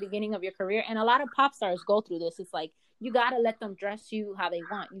 especially in the beginning of your career, and a lot of pop stars go through this. It's like you gotta let them dress you how they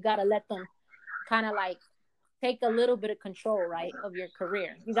want. You gotta let them kind of like take a little bit of control, right, of your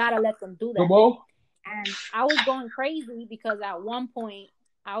career. You gotta let them do that. Come on. And I was going crazy because at one point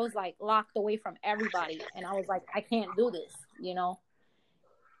I was like locked away from everybody, and I was like, I can't do this,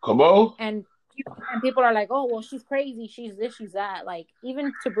 Come on. And people are like, oh, well, she's crazy, she's this, she's that. Like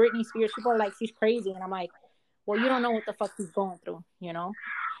even to Britney Spears, people are like, she's crazy, and I'm like, well, you don't know what the fuck she's going through,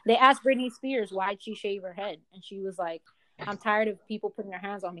 They asked Britney Spears why'd she shave her head, and she was like, I'm tired of people putting their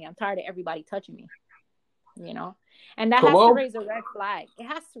hands on me. I'm tired of everybody touching me. And that has to raise a red flag. It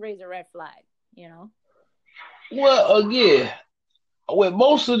has to raise a red flag, Well, again, with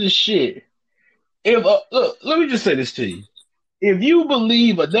most of the shit, if look, let me just say this to you. If you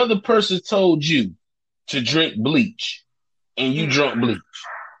believe another person told you to drink bleach and you drunk bleach,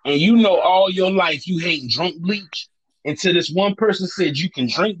 and all your life you hate drunk bleach until this one person said you can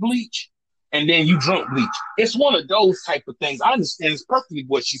drink bleach and then you drunk bleach. It's one of those type of things. I understand it's perfectly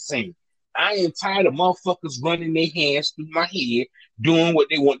what she's saying. I am tired of motherfuckers running their hands through my head, doing what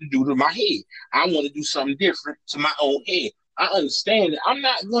they want to do to my head. I want to do something different to my own head. I understand it. I'm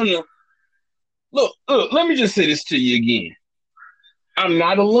not gonna look. Let me just say this to you again. I'm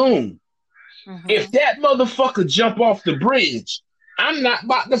not alone. Mm-hmm. If that motherfucker jump off the bridge, I'm not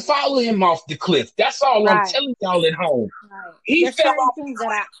about to follow him off the cliff. That's all I'm telling y'all at home. Right. He fell off the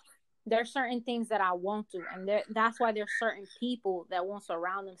cliff. there's certain things that I won't do. And that's why there's certain people that won't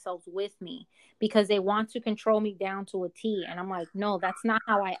surround themselves with me, because they want to control me down to a T. And I'm like, no, that's not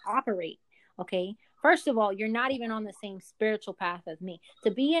how I operate. Okay. First of all, you're not even on the same spiritual path as me.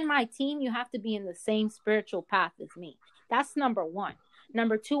 To be in my team, you have to be in the same spiritual path as me. That's number one.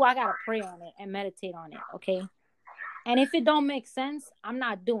 Number two, I got to pray on it and meditate on it. Okay. And if it don't make sense, I'm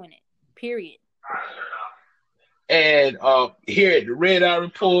not doing it. Period. And here at the Red Eye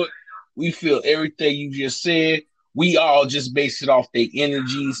Report, we feel everything you just said. We all just base it off their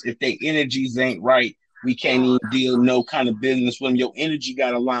energies. If their energies ain't right, we can't even deal no kind of business with them. Your energy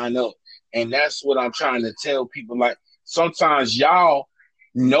got to line up. And that's what I'm trying to tell people. Like, sometimes y'all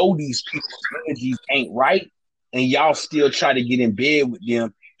know these people's energies ain't right, and y'all still try to get in bed with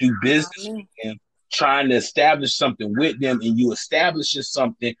them, do business with them, trying to establish something with them, and you establishing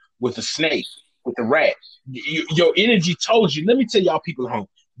something with a snake, with a rat. Your energy told you. Let me tell y'all people at home,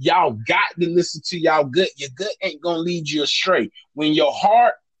 y'all got to listen to y'all gut. Your gut ain't going to lead you astray. When your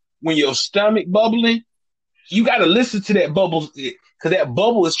heart, when your stomach bubbling, you got to listen to that bubble, because that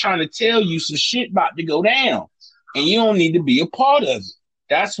bubble is trying to tell you some shit about to go down, and you don't need to be a part of it.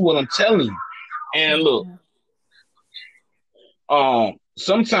 That's what I'm telling you. And look,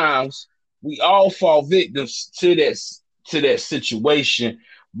 sometimes we all fall victims to that situation,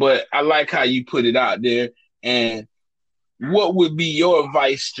 but I like how you put it out there. And what would be your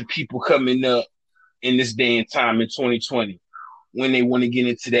advice to people coming up in this day and time in 2020 when they want to get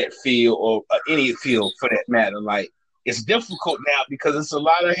into that field, or any field for that matter? Like, it's difficult now because it's a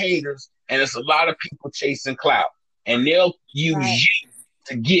lot of haters and it's a lot of people chasing clout, and they'll use you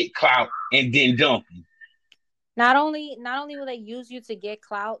to get clout and then dump you. Not only will they use you to get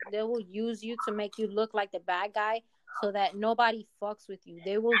clout, they will use you to make you look like the bad guy so that nobody fucks with you.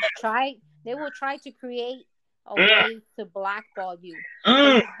 They will try to create a way to blackball you.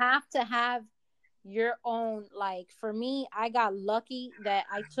 You have to have your own, like, for me, I got lucky that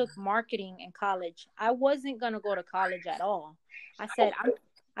I took marketing in college. I wasn't going to go to college at all. I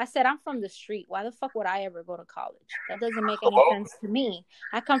said, I'm from the street. Why the fuck would I ever go to college? That doesn't make any sense to me.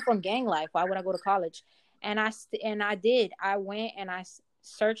 I come from gang life. Why would I go to college? And I did. I went and I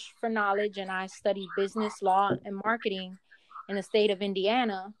searched for knowledge, and I studied business, law, and marketing in the state of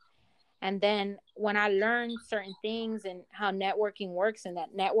Indiana. And then when I learned certain things and how networking works, and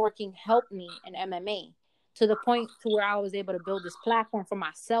that networking helped me in MMA to the point to where I was able to build this platform for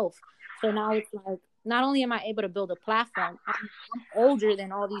myself. So now it's like, not only am I able to build a platform, I'm older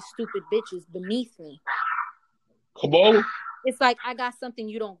than all these stupid bitches beneath me. Come on. It's like, I got something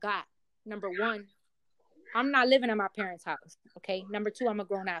you don't got. Number one, I'm not living in my parents' house. Okay. Number two, I'm a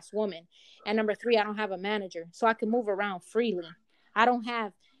grown ass woman. And number three, I don't have a manager, so I can move around freely. I don't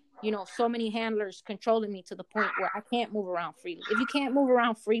have, so many handlers controlling me to the point where I can't move around freely. If you can't move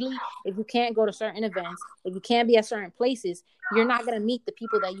around freely, if you can't go to certain events, if you can't be at certain places, you're not going to meet the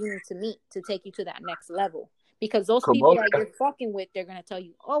people that you need to meet to take you to that next level. Because those people that you're fucking with, they're going to tell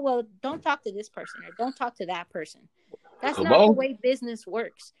you, oh, well, don't talk to this person or don't talk to that person. That's not the way business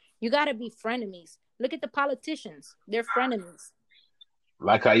works. You got to be frenemies. Look at the politicians. They're frenemies.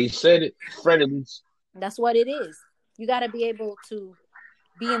 Like how you said it, frenemies. That's what it is. You got to be able to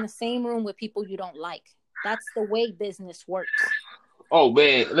be in the same room with people you don't like. That's the way business works. Oh,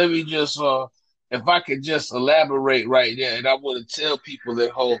 man, let me just, if I could just elaborate right there, and I want to tell people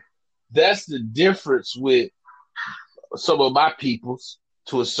at home, that's the difference with some of my peoples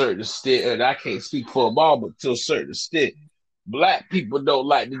to a certain extent, and I can't speak for them all, but to a certain extent. Black people don't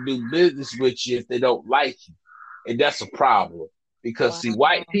like to do business with you if they don't like you. And that's a problem. Because, see,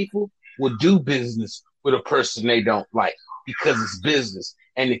 white people will do business with a person they don't like because it's business.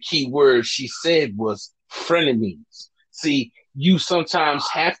 And the key word she said was frenemies. See, you sometimes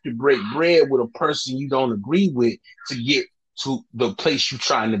have to break bread with a person you don't agree with to get to the place you're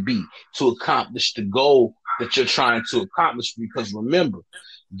trying to be, to accomplish the goal that you're trying to accomplish. Because remember,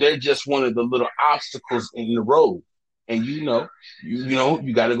 they're just one of the little obstacles in the road. And you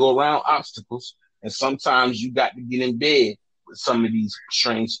got to go around obstacles. And sometimes you got to get in bed with some of these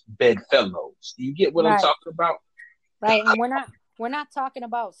strange bedfellows. You get what I'm talking about? Right. And we're not talking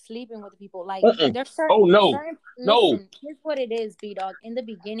about sleeping with people. Like, there's certain. Oh, no. Listen, here's what it is, B-Dog. In the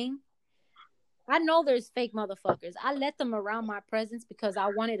beginning, I know there's fake motherfuckers. I let them around my presence because I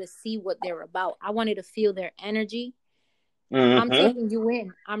wanted to see what they're about. I wanted to feel their energy. I'm taking you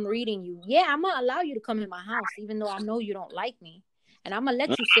in. I'm reading you. Yeah, I'm gonna allow you to come in my house, even though I know you don't like me. And I'm gonna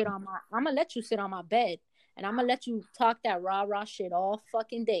let you sit on my bed, and I'm gonna let you talk that rah shit all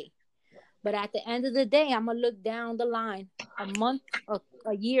fucking day. But at the end of the day, I'm gonna look down the line a month,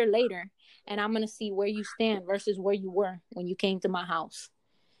 a year later, and I'm gonna see where you stand versus where you were when you came to my house.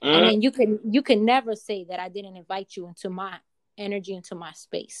 And Mm, then you can never say that I didn't invite you into my energy, into my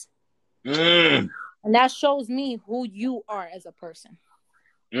space. mm, And that shows me who you are as a person.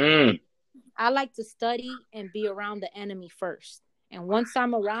 mm. I like to study and be around the enemy first. And once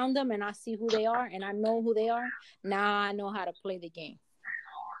I'm around them and I see who they are and I know who they are, now I know how to play the game.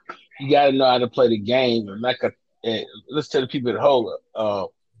 You got to know how to play the game. And let's tell the people at home.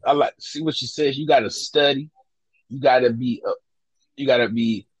 I like see what she says. You got to study. You got to be. You got to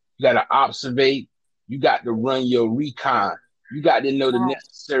be. You got to observe. You got to run your recon. You got to know the Right.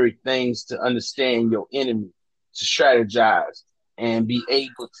 necessary things to understand your enemy, to strategize, and be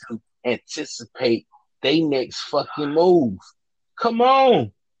able to anticipate they next fucking move. Come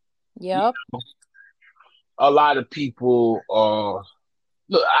on. Yep. A lot of people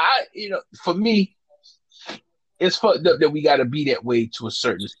look, for me, it's fucked up that we got to be that way to a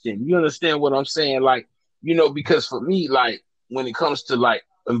certain extent. You understand what I'm saying? Like, because for me, like, when it comes to like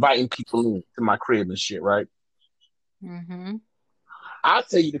inviting people in to my crib and shit, right? Mm-hmm. I'll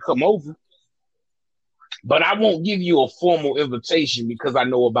tell you to come over, but I won't give you a formal invitation because I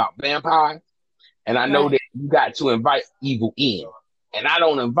know about vampires and I know Right. that you got to invite evil in. And I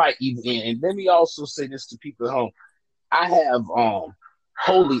don't invite evil in. And let me also say this to people at home. I have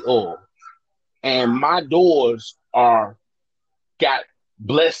holy oil and my doors are got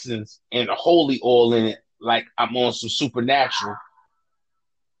blessings and a holy oil in it, like I'm on some supernatural,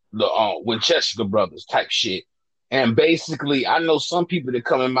 the Winchester brothers type shit. And basically, I know some people that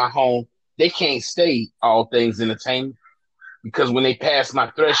come in my home, they can't stay all things entertainment because when they pass my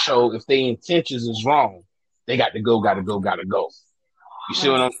threshold, if their intentions is wrong, they got to go, gotta go, gotta go. You see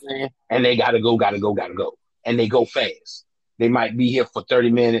what Right. I'm saying? And they gotta go, gotta go, gotta go. And they go fast. They might be here for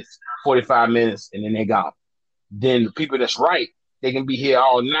 30 minutes, 45 minutes, and then they gone. Then the people that's right, they can be here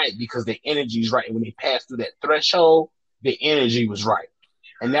all night because their energy is right. And when they pass through that threshold, the energy was right.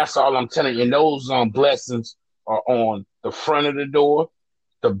 And that's all I'm telling you. And those blessings are on the front of the door,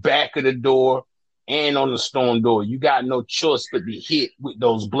 the back of the door, and on the storm door. You got no choice but to hit with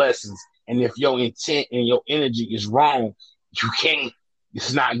those blessings. And if your intent and your energy is wrong, you can't.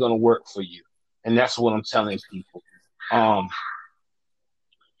 It's not going to work for you. And that's what I'm telling people. Um,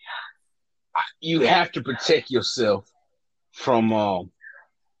 you have to protect yourself from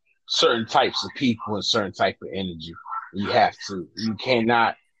certain types of people and certain type of energy. You have to. You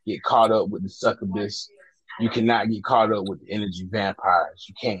cannot get caught up with the succubus. You cannot get caught up with the energy vampires.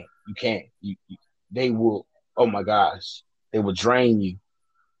 You can't. You can't. They will. Oh my gosh, they will drain you,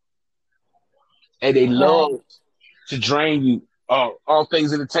 and they love Right. to drain you. All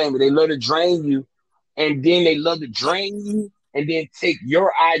things entertainment. They love to drain you, and then they love to drain you, and then take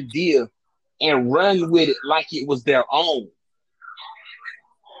your idea and run with it like it was their own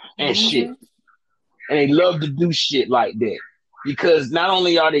and shit. Mm-hmm. And they love to do shit like that because not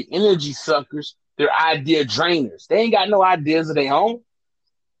only are they energy suckers, they're idea drainers. They ain't got no ideas of their own.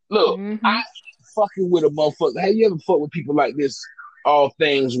 Look, I Mm-hmm. fucking with a motherfucker. Have you ever fucked with people like this? All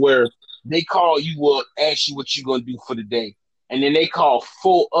things where they call you up, ask you what you gonna do for the day, and then they call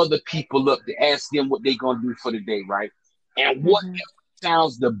 4 other people up to ask them what they gonna do for the day, right? And what Mm-hmm.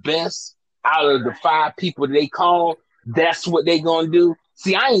 sounds the best out of the 5 people they call, that's what they gonna do.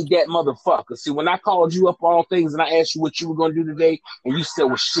 See, I ain't that motherfucker. See, when I called you up all things and I asked you what you were gonna do today, and you said,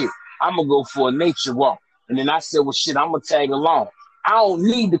 well, shit, I'm gonna go for a nature walk. And then I said, well, shit, I'm gonna tag along. I don't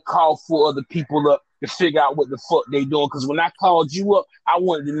need to call 4 other people up to figure out what the fuck they doing. Because when I called you up, I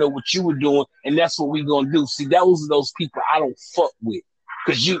wanted to know what you were doing, and that's what we gonna do. See, those are those people I don't fuck with.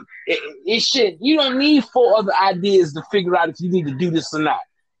 Because it shit, you don't need 4 other ideas to figure out if you need to do this or not.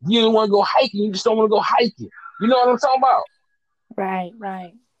 You don't want to go hiking, you just don't want to go hiking. You know what I'm talking about? Right.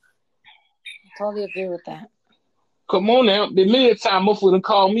 Right. Totally agree with that. Come on now. Been many a time motherfucker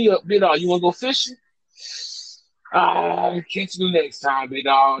call me up, big dog. You wanna go fishing? Catch you next time, big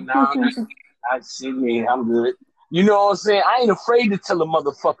dog. Nah, I see me. I'm good. You know what I'm saying? I ain't afraid to tell a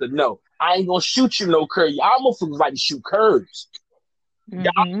motherfucker no. I ain't gonna shoot you no curve. Y'all motherfuckers like to shoot curves.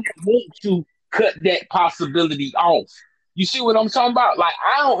 Y'all Mm-hmm. want to cut that possibility off. You see what I'm talking about? Like,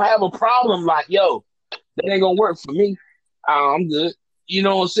 I don't have a problem. Like, yo, that ain't gonna work for me. I'm good. You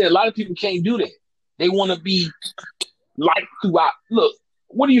know what I'm saying? A lot of people can't do that. They want to be liked throughout. Look,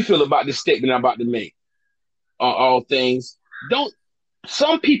 what do you feel about this statement I'm about to make? On all things, don't.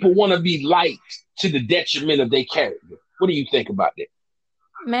 Some people want to be liked to the detriment of their character. What do you think about that?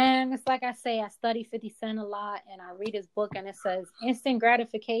 Man, it's like I say, I study 50 Cent a lot and I read his book and it says instant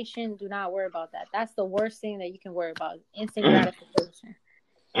gratification, do not worry about that. That's the worst thing that you can worry about, instant Mm, gratification.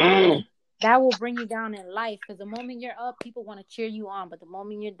 mm, That will bring you down in life because the moment you're up, people want to cheer you on. But the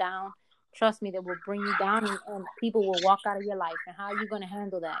moment you're down, trust me, that will bring you down, and people will walk out of your life. And how are you going to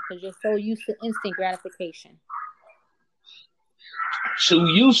handle that? Because you're so used to instant gratification. Too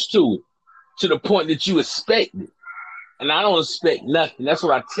used to it, to the point that you expect it. And I don't expect nothing. That's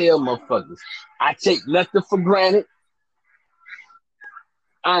what I tell motherfuckers. I take nothing for granted.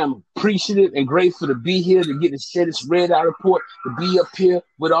 I am appreciative and grateful to be here, to get to share this red eye report, to be up here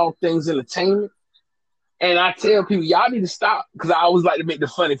with All Things Entertainment. And I tell people, y'all need to stop, because I always like to make the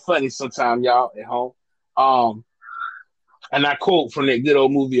funny sometimes, y'all, at home. And I quote from that good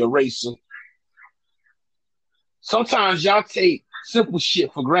old movie Eraser. Sometimes y'all take simple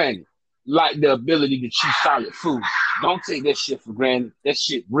shit for granted, like the ability to chew solid food. Don't take that shit for granted. That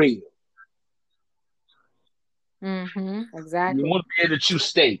shit real. Exactly. You want to be able to chew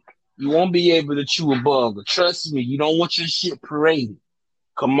steak. You won't be able to chew a burger. Trust me, you don't want your shit paraded.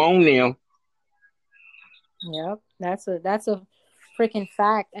 Come on now. Yep, that's a freaking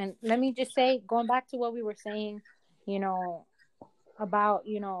fact. And let me just say, going back to what we were saying, about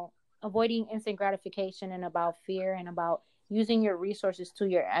avoiding instant gratification, and about fear, and about using your resources to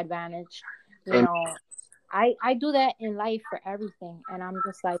your advantage. I do that in life for everything, and I'm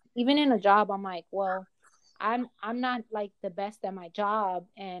just like, even in a job, I'm like, well, I'm not like the best at my job,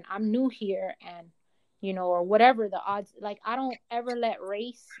 and I'm new here, and or whatever the odds. Like, I don't ever let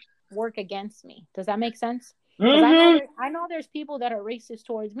race work against me. Does that make sense? Because I know there's people that are racist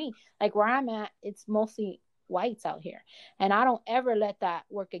towards me. Like, where I'm at, it's mostly whites out here, and I don't ever let that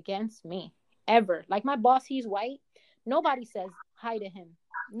work against me, ever. Like, my boss, he's white. Nobody says hi to him.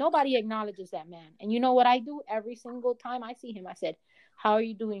 Nobody acknowledges that man. And you know what I do every single time I see him? I said, "How are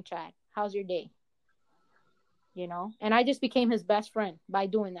you doing, Chad? How's your day?" And I just became his best friend by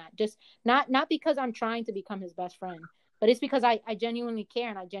doing that. Just not because I'm trying to become his best friend, but it's because I genuinely care,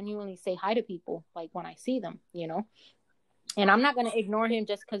 and I genuinely say hi to people, like, when I see them, And I'm not going to ignore him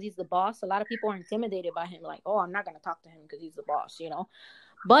just because he's the boss. A lot of people are intimidated by him, like, oh, I'm not going to talk to him because he's the boss,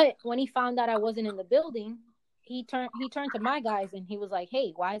 But when he found out I wasn't in the building, he turned to my guys, and he was like,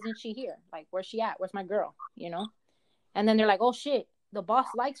 hey, why isn't she here? Like, where's she at? Where's my girl? And then they're like, oh, shit, the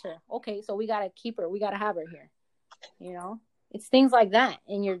boss likes her. Okay, so we got to keep her. We got to have her here. It's things like that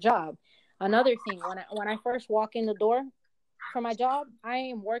in your job. Another thing, when I first walk in the door for my job, I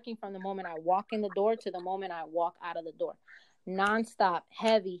am working from the moment I walk in the door to the moment I walk out of the door. Non-stop,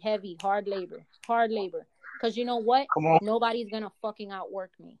 heavy, hard labor. Because you know what? Come on. Nobody's going to fucking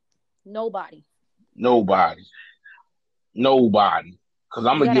outwork me. Nobody. Because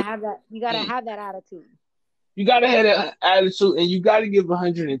I'm going to have that. You got to have that attitude. You got to have that attitude, and you got to give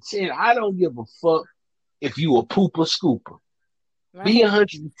 110. I don't give a fuck if you a pooper scooper. Right. Be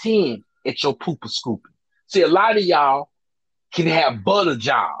 110 at your pooper scooping. See, a lot of y'all can have butter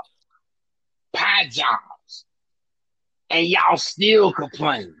jobs, pie jobs, and y'all still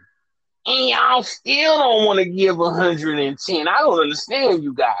complain. And y'all still don't want to give 110. I don't understand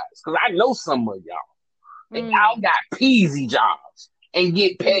you guys, because I know some of y'all. And y'all got peasy jobs and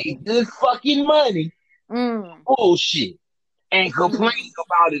get paid good fucking money. Bullshit. And complain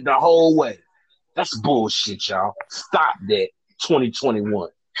about it the whole way. That's bullshit, y'all. Stop that.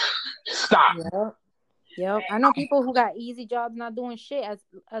 2021. Stop. Yep. I know people who got easy jobs not doing shit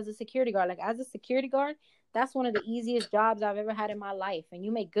as a security guard. Like, as a security guard, that's one of the easiest jobs I've ever had in my life. And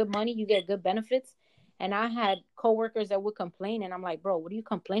you make good money, you get good benefits. And I had coworkers that would complain, and I'm like, bro, what are you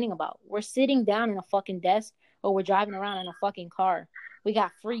complaining about? We're sitting down in a fucking desk, or we're driving around in a fucking car. We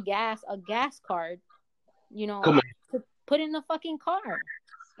got free gas, a gas card, to put in the fucking car.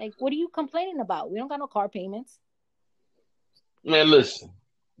 Like, what are you complaining about? We don't got no car payments. Man, listen,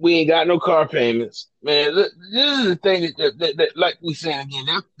 we ain't got no car payments. Man, this is the thing that like we saying again,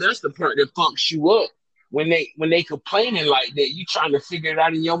 that's the part that fucks you up when they complaining like that. You trying to figure it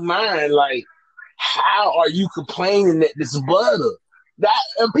out in your mind, like, how are you complaining that this butter? That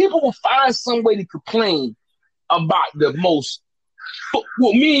people will find some way to complain about the most.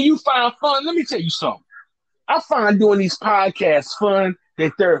 Well, me and you find fun. Let me tell you something. I find doing these podcasts fun. They're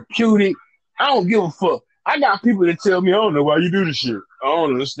therapeutic. I don't give a fuck. I got people that tell me, I don't know why you do this shit. I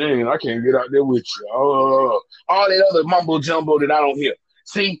don't understand. I can't get out there with you. All that other mumbo jumbo that I don't hear.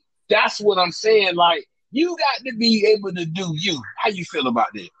 See, that's what I'm saying. Like, you got to be able to do you. How you feel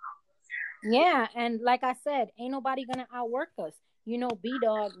about that? Yeah, and like I said, ain't nobody gonna outwork us.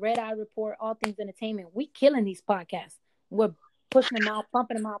 B-Dog, Red Eye Report, All Things Entertainment. We killing these podcasts. We're pushing them out,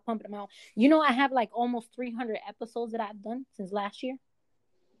 pumping them out. I have like almost 300 episodes that I've done since last year.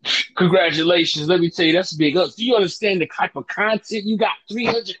 Congratulations. Let me tell you, that's big ups. Do you understand the type of content? You got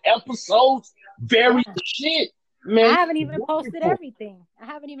 300 episodes? Very shit, man. I haven't even posted everything.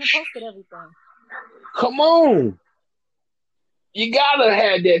 Come on. You gotta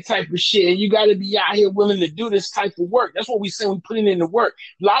have that type of shit, and you gotta be out here willing to do this type of work. That's what we say. We putting in the work.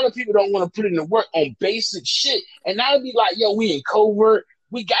 A lot of people don't want to put in the work on basic shit, and that'll be like, yo, we in covert.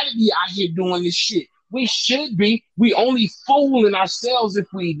 We gotta be out here doing this shit. We should be. We only fooling ourselves if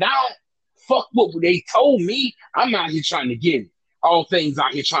we not. Fuck what they told me. I'm out here trying to get it. All things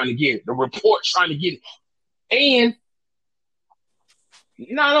out here trying to get it. The report trying to get it, and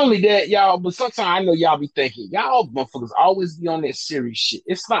not only that, y'all, but sometimes I know y'all be thinking, y'all motherfuckers always be on that serious shit.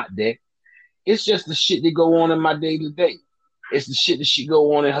 It's not that. It's just the shit that go on in my day to day. It's the shit that she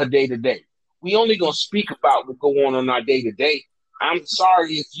go on in her day to day. We only gonna speak about what go on in our day to day. I'm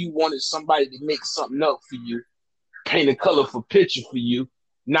sorry if you wanted somebody to make something up for you, paint a colorful picture for you.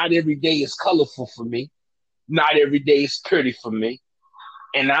 Not every day is colorful for me. Not every day is pretty for me.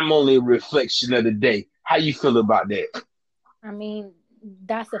 And I'm only a reflection of the day. How you feel about that? I mean,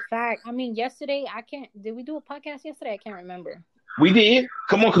 that's a fact. I mean, yesterday, did we do a podcast yesterday? I can't remember. We did.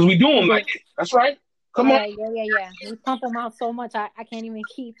 Come on, because we do them like that. That's right. Come on. Yeah. We pump them out so much, I can't even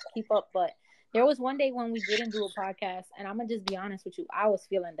keep up. But there was one day when we didn't do a podcast, and I'm going to just be honest with you. I was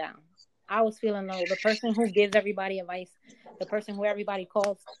feeling down. I was feeling low. The person who gives everybody advice, the person who everybody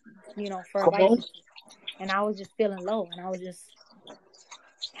calls, for Come advice. on. And I was just feeling low, and I was just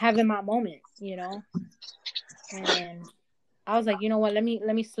having my moment, And I was like, you know what, let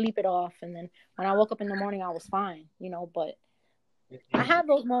me sleep it off. And then when I woke up in the morning, I was fine, but I have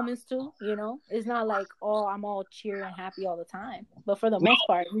those moments too, It's not like, oh, I'm all cheery and happy all the time. But for the most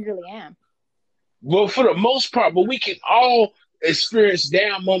part, I usually am. Well, for the most part, but we can all experience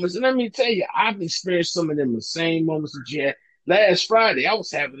down moments. And let me tell you, I've experienced some of them the same moments that you had. Last Friday, I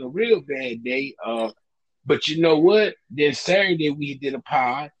was having a real bad day. But you know what? Then Saturday we did a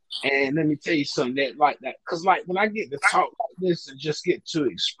pod. And let me tell you something that, because like when I get to talk like this and just get to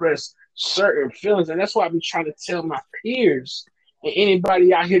express certain feelings, and that's why I've been trying to tell my peers and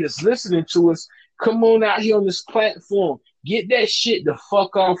anybody out here that's listening to us, come on out here on this platform, get that shit the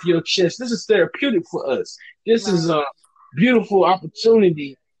fuck off your chest. This is therapeutic for us. This is a beautiful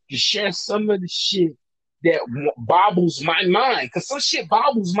opportunity to share some of the shit that bobbles my mind, because some shit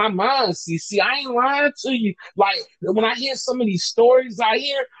bobbles my mind. See, I ain't lying to you. Like when I hear some of these stories I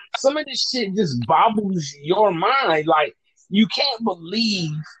hear, some of this shit just bobbles your mind. Like you can't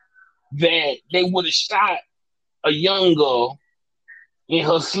believe that they would have shot a young girl in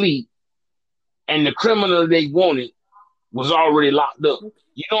her sleep, and the criminal they wanted was already locked up.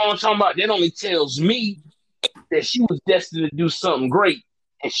 You know what I'm talking about? That only tells me that she was destined to do something great,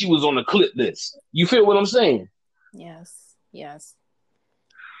 and she was on the clip list. You feel what I'm saying? Yes.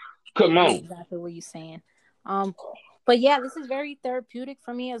 Come on. Exactly what you're saying. But yeah, this is very therapeutic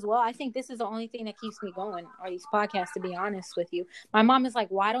for me as well. I think this is the only thing that keeps me going, are these podcasts, to be honest with you. My mom is like,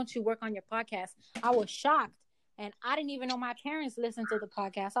 why don't you work on your podcast? I was shocked. And I didn't even know my parents listened to the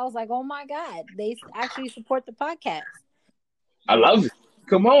podcast. I was like, oh my God, they actually support the podcast. I love it.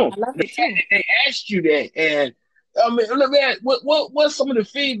 Come on. I love it too. They asked you that. And I mean, look, man, what's some of the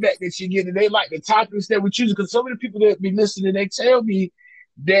feedback that you get? They like the topics that we choose? Because some of the people that be listening, they tell me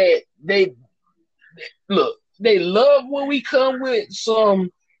that they love when we come with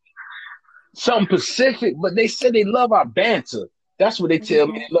some Pacific, but they say they love our banter. That's what they tell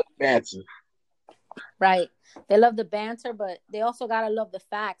me. They love banter. Right. They love the banter, but they also got to love the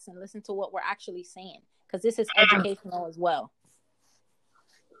facts and listen to what we're actually saying, because this is educational as well.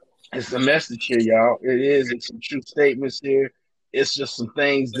 It's a message here, y'all. It is. It's some true statements here. It's just some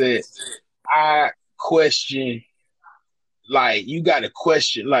things that I question. Like, you got to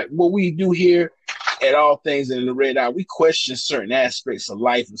question, like what we do here at All Things in the Red Eye. We question certain aspects of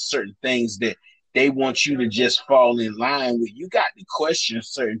life and certain things that they want you to just fall in line with. You got to question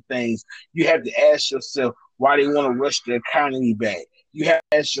certain things. You have to ask yourself why they want to rush the economy back. You have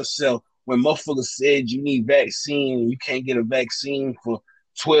to ask yourself, when motherfuckers said you need vaccine and you can't get a vaccine for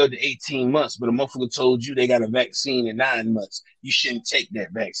 12 to 18 months, but a motherfucker told you they got a vaccine in 9 months, you shouldn't take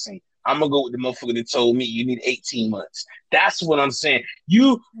that vaccine. I'm gonna go with the motherfucker that told me you need 18 months. That's what I'm saying.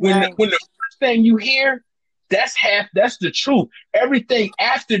 When the first thing you hear, that's the truth. Everything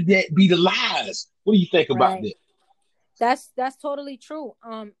after that be the lies. What do you think about that? That's totally true.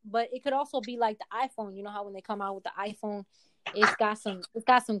 But it could also be like the iPhone. You know how when they come out with the iPhone, it's got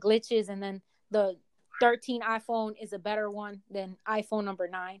some glitches, and then the 13 iPhone is a better one than iPhone number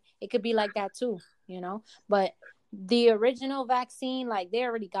 9. It could be like that too, But the original vaccine, like, they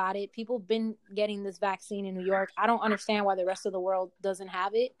already got it. People have been getting this vaccine in New York. I don't understand why the rest of the world doesn't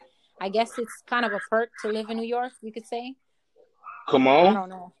have it. I guess it's kind of a perk to live in New York, we could say. Come on. I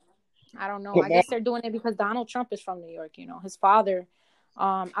don't know. I guess they're doing it because Donald Trump is from New York, his father.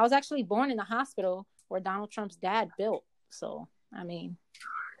 I was actually born in the hospital where Donald Trump's dad built. So I mean,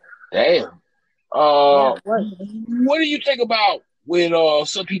 Damn. yeah, what? What do you think about when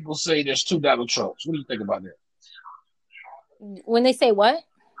some people say there's two Donald Trumps? What do you think about that? When they say what?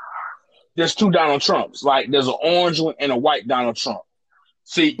 There's two Donald Trumps. Like there's an orange one and a white Donald Trump.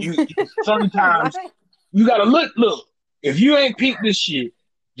 See, What? sometimes you gotta look. If you ain't peeped this shit,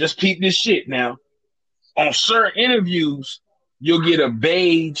 just peep this shit now. On certain interviews, you'll get a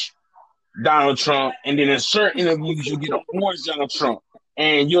beige Donald Trump, and then in certain interviews, you'll get an orange Donald Trump.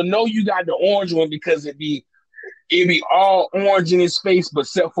 And you'll know you got the orange one because it be all orange in his face, but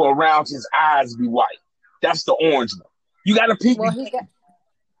except for around his eyes be white. That's the orange one. You gotta peep. Well,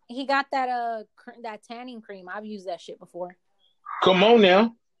 he got that that tanning cream. I've used that shit before. Come on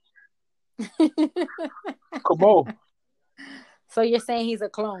now. Come on. So you're saying he's a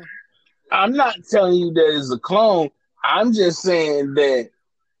clone? I'm not telling you that it's a clone. I'm just saying that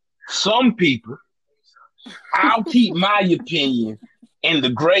some people, I'll keep my opinion in the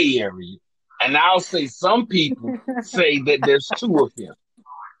gray area. And I'll say some people say that there's two of him.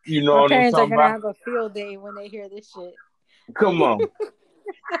 You know My what I'm parents are talking gonna about? have a field day when they hear this shit. Come on.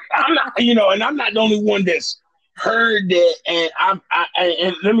 I'm not, and I'm not the only one that's heard that. And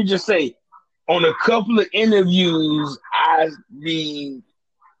and let me just say, on a couple of interviews, I'd be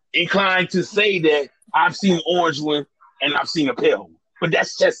inclined to say that I've seen an orange one and I've seen a pale one. But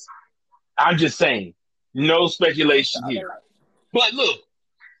I'm just saying, no speculation here. But look,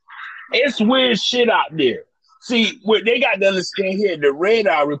 it's weird shit out there. See, what they got to understand here, the Red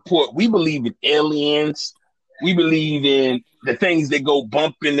Eye Report, we believe in aliens. We believe in the things that go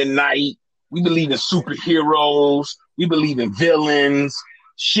bump in the night. We believe in superheroes. We believe in villains.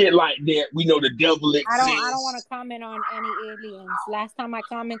 Shit like that. We know the devil exists. I don't want to comment on any aliens. Last time I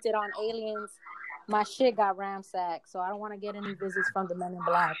commented on aliens, my shit got ransacked. So I don't want to get any visits from the Men in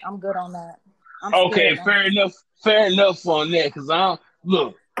Black. I'm good on that. Okay, fair enough. Fair enough on that. Because I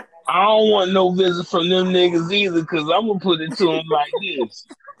don't want no visit from them niggas either. Because I'm gonna put it to them like this.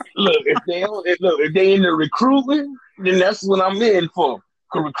 Look, if they in the recruitment, then that's what I'm in for.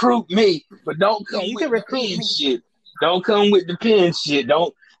 Can recruit me, but don't come with the pen shit. Don't come with the pen shit.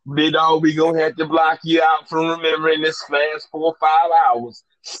 Don't, big dog, we gonna have to block you out from remembering this last 4 or 5 hours.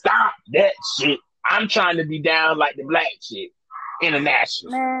 Stop that shit. I'm trying to be down like the black shit.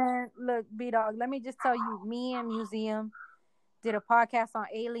 International. Man, look, B-Dog, let me just tell you, me and Museum did a podcast on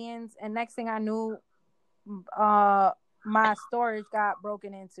aliens, and next thing I knew, my storage got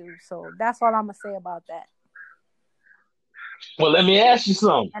broken into. So that's all I'm gonna say about that. Well, let me ask you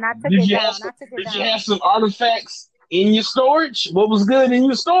something. And I took it down. Did you have some artifacts in your storage? What was good in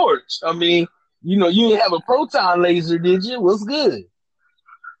your storage? I mean, you didn't have a proton laser, did you? What's good?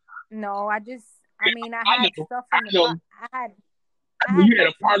 No, I had stuff from the you had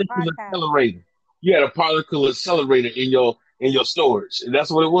a particle accelerator. You had a particle accelerator in your storage. And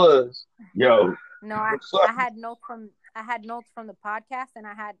that's what it was. Yo. No, I had notes from the podcast, and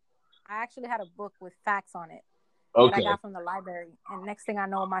I actually had a book with facts on it. That I got from the library. And next thing I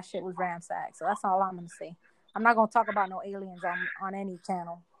know, my shit was ransacked. So that's all I'm gonna say. I'm not gonna talk about no aliens on any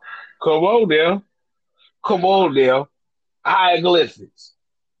channel. Come on there. Hieroglyphics.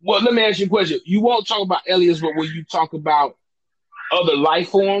 Well, let me ask you a question. You won't talk about aliens, but will you talk about other life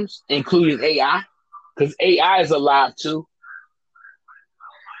forms, including AI? Because AI is alive too.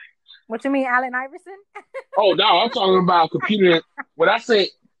 What you mean, Allen Iverson? Oh no, I'm talking about computer. When I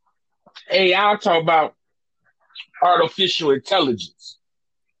say AI, I'm talking about artificial intelligence.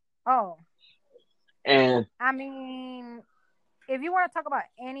 Oh. And I mean, if you want to talk about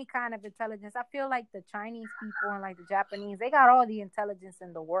any kind of intelligence, I feel like the Chinese people and like the Japanese, they got all the intelligence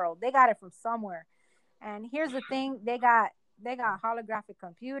in the world. They got it from somewhere. And here's the thing, they got holographic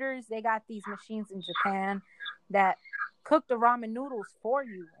computers. They got these machines in Japan that cook the ramen noodles for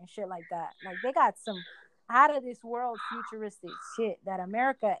you and shit like that. Like, they got some out of this world futuristic shit that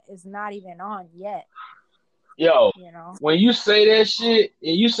America is not even on yet. Yo, when you say that shit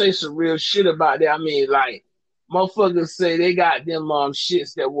and you say some real shit about that, I mean, like, motherfuckers say they got them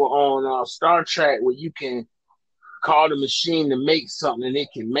shits that were on Star Trek where you can call the machine to make something and it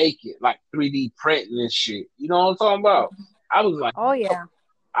can make it, like 3D printing and shit. You know what I'm talking about? I was like, oh yeah.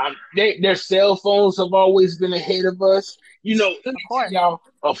 Their cell phones have always been ahead of us. Let me tell y'all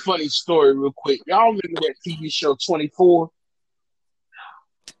a funny story real quick. Y'all remember that TV show 24?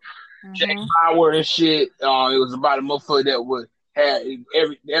 Mm-hmm. Jack Bauer and shit. It was about a motherfucker that had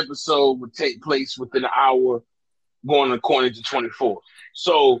every episode would take place within an hour, going according to 24.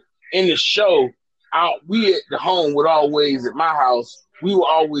 So in the show, we at the home would always, at my house, we would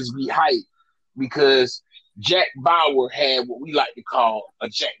always be hyped because Jack Bauer had what we like to call a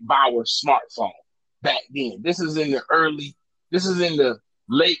Jack Bauer smartphone back then. This is in the early This is in the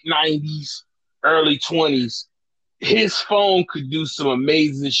late 90s, early 20s. His phone could do some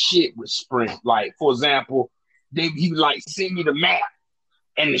amazing shit with Sprint. Like, for example, he would like send me the map,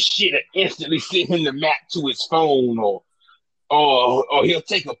 and the shit would instantly send him the map to his phone, or he'll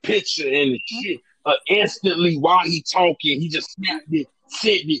take a picture and the shit instantly while he talking, he just snapped it,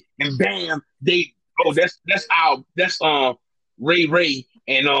 sent it, and bam, that's Ray,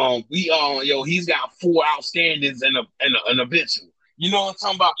 and he's got 4 outstandings and a eventual. You know what I'm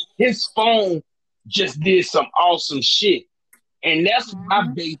talking about? His phone just did some awesome shit, and that's what I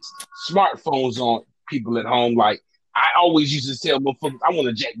base smartphones on. People at home, like I always used to tell motherfuckers, I want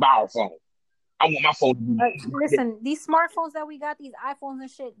a Jack Bauer phone. I want my phone to be listen, these smartphones that we got, these iPhones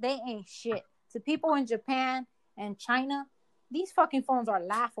and shit, they ain't shit. To people in Japan and China, these fucking phones are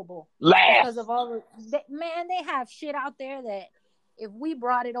laughable. Because of all they have shit out there that if we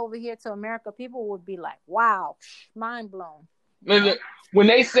brought it over here to America, people would be like, wow, mind blown. When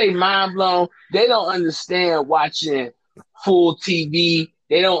they say mind blown, they don't understand watching full TV.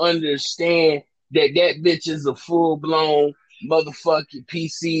 They don't understand that bitch is a full blown motherfucking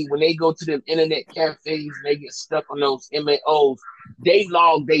PC. When they go to them internet cafes and they get stuck on those MAOs, they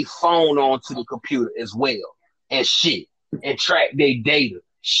log their phone onto the computer as well and shit and track their data.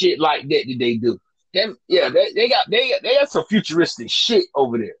 Shit like that they do. They got some futuristic shit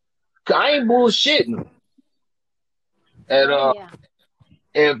over there. I ain't bullshitting.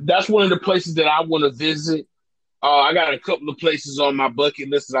 And that's one of the places that I want to visit. I got a couple of places on my bucket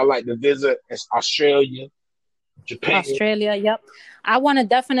list that I like to visit. It's Australia, Japan. Australia, yep. I want to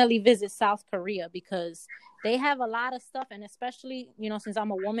definitely visit South Korea because they have a lot of stuff, and especially, since I'm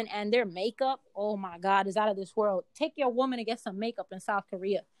a woman, and their makeup, oh my God, is out of this world. Take your woman to get some makeup in South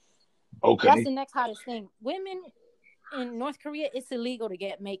Korea. Okay. That's the next hottest thing. Women in North Korea, it's illegal to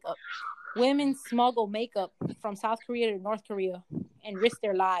get makeup. Women smuggle makeup from South Korea to North Korea and risk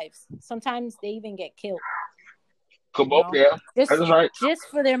their lives. Sometimes they even get killed. Come up there. That's right. Just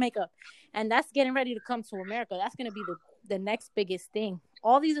for their makeup. And that's getting ready to come to America. That's going to be the next biggest thing.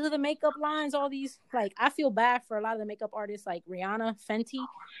 All these other makeup lines, all these, like, I feel bad for a lot of the makeup artists like Rihanna, Fenty,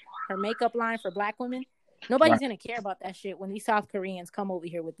 her makeup line for black women. Nobody's going to care about that shit when these South Koreans come over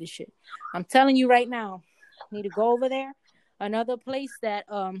here with this shit. I'm telling you right now, need to go over there. Another place that,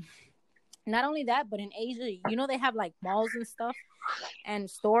 not only that, but in Asia, they have like malls and stuff and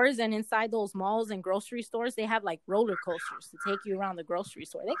stores, and inside those malls and grocery stores, they have like roller coasters to take you around the grocery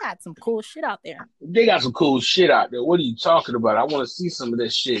store. They got some cool shit out there. They got some cool shit out there. What are you talking about? I want to see some of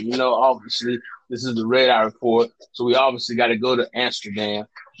this shit. Obviously, this is the Red Eye Report, so we obviously got to go to Amsterdam.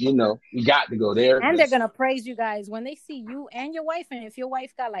 We got to go there. And they're going to praise you guys when they see you and your wife, and if your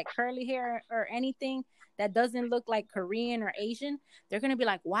wife got like curly hair or anything that doesn't look like Korean or Asian, they're going to be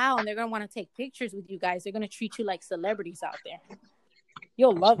like, wow, and they're going to want to take pictures with you guys. They're going to treat you like celebrities out there.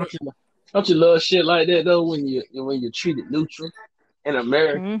 You'll love it. Don't you love shit like that, though, when you're treated neutral in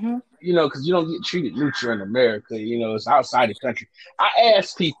America? Because you don't get treated neutral in America. It's outside the country. I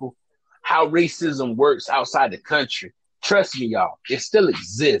ask people how racism works outside the country. Trust me, y'all, it still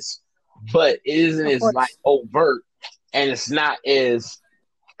exists, but it isn't as like overt, and it's not as...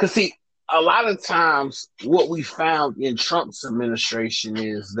 Because, see, a lot of times what we found in Trump's administration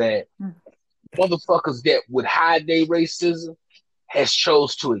is that motherfuckers that would hide their racism has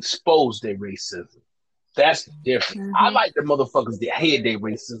chose to expose their racism. That's the difference. I like the motherfuckers that hid their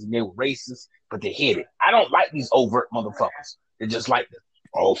racism. They were racist, but they hid it. I don't like these overt motherfuckers. They're just like,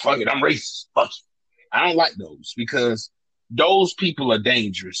 oh, fuck it, I'm racist. Fuck it. I don't like those because those people are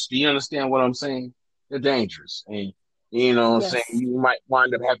dangerous. Do you understand what I'm saying? They're dangerous. And what I'm saying? You might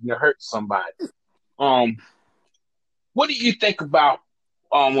wind up having to hurt somebody. What do you think about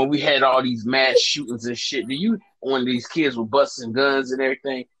when we had all these mass shootings and shit? When these kids were busting guns and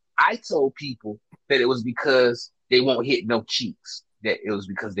everything, I told people that it was because they won't hit no cheeks. That it was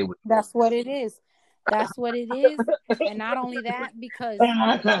because they would. That's what it is. That's what it is. And not only that, because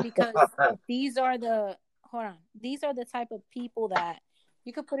these are the type of people that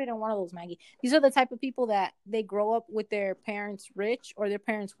you could put it in one of those, Maggie. These are the type of people that they grow up with their parents rich or their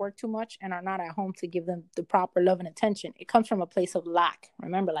parents work too much and are not at home to give them the proper love and attention. It comes from a place of lack.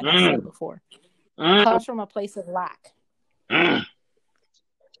 Remember, like I said before, it comes from a place of lack.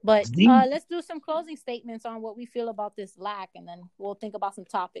 But let's do some closing statements on what we feel about this lack, and then we'll think about some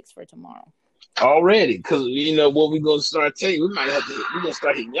topics for tomorrow. Already, because what we're gonna start telling you, we're gonna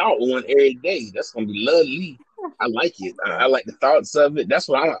start hitting y'all on every day. That's gonna be lovely. I like it. I like the thoughts of it. That's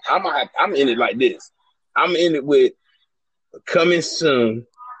what I'm in it like this. I'm in it with coming soon.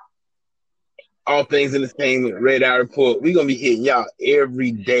 All Things Entertainment, Red Eye Report. We're gonna be hitting y'all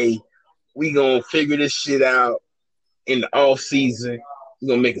every day. We gonna figure this shit out. in the off season. We're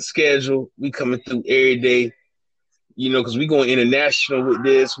gonna make a schedule. We coming through every day, because we going international with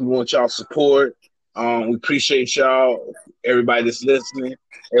this. We want y'all support. We appreciate y'all, everybody that's listening,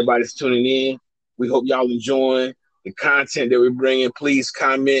 everybody that's tuning in. We hope y'all enjoying the content that we're bringing. Please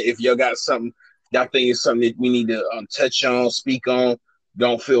comment if y'all got something y'all think is something that we need to touch on, speak on.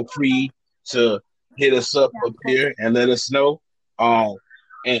 Don't feel free to hit us up here and let us know.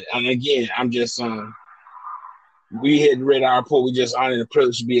 And again, I'm just we had read our report. We just honored the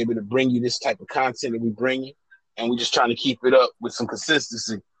privilege to be able to bring you this type of content that we bring you, and we just trying to keep it up with some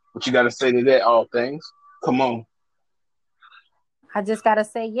consistency. What you got to say to that? All things. Come on. I just gotta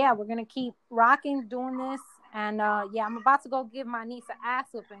say, yeah, we're gonna keep rocking, doing this, and yeah, I'm about to go give my niece an ass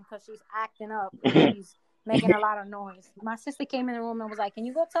whooping because she's acting up. She's making a lot of noise. My sister came in the room and was like, "Can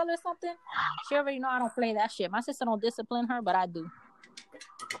you go tell her something?" She already know I don't play that shit. My sister don't discipline her, but I do.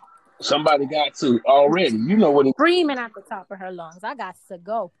 Somebody got to already. You know what? Screaming at the top of her lungs. I got to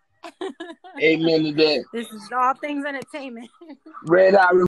go. Amen to that. This is All Things Entertainment. Red Eye.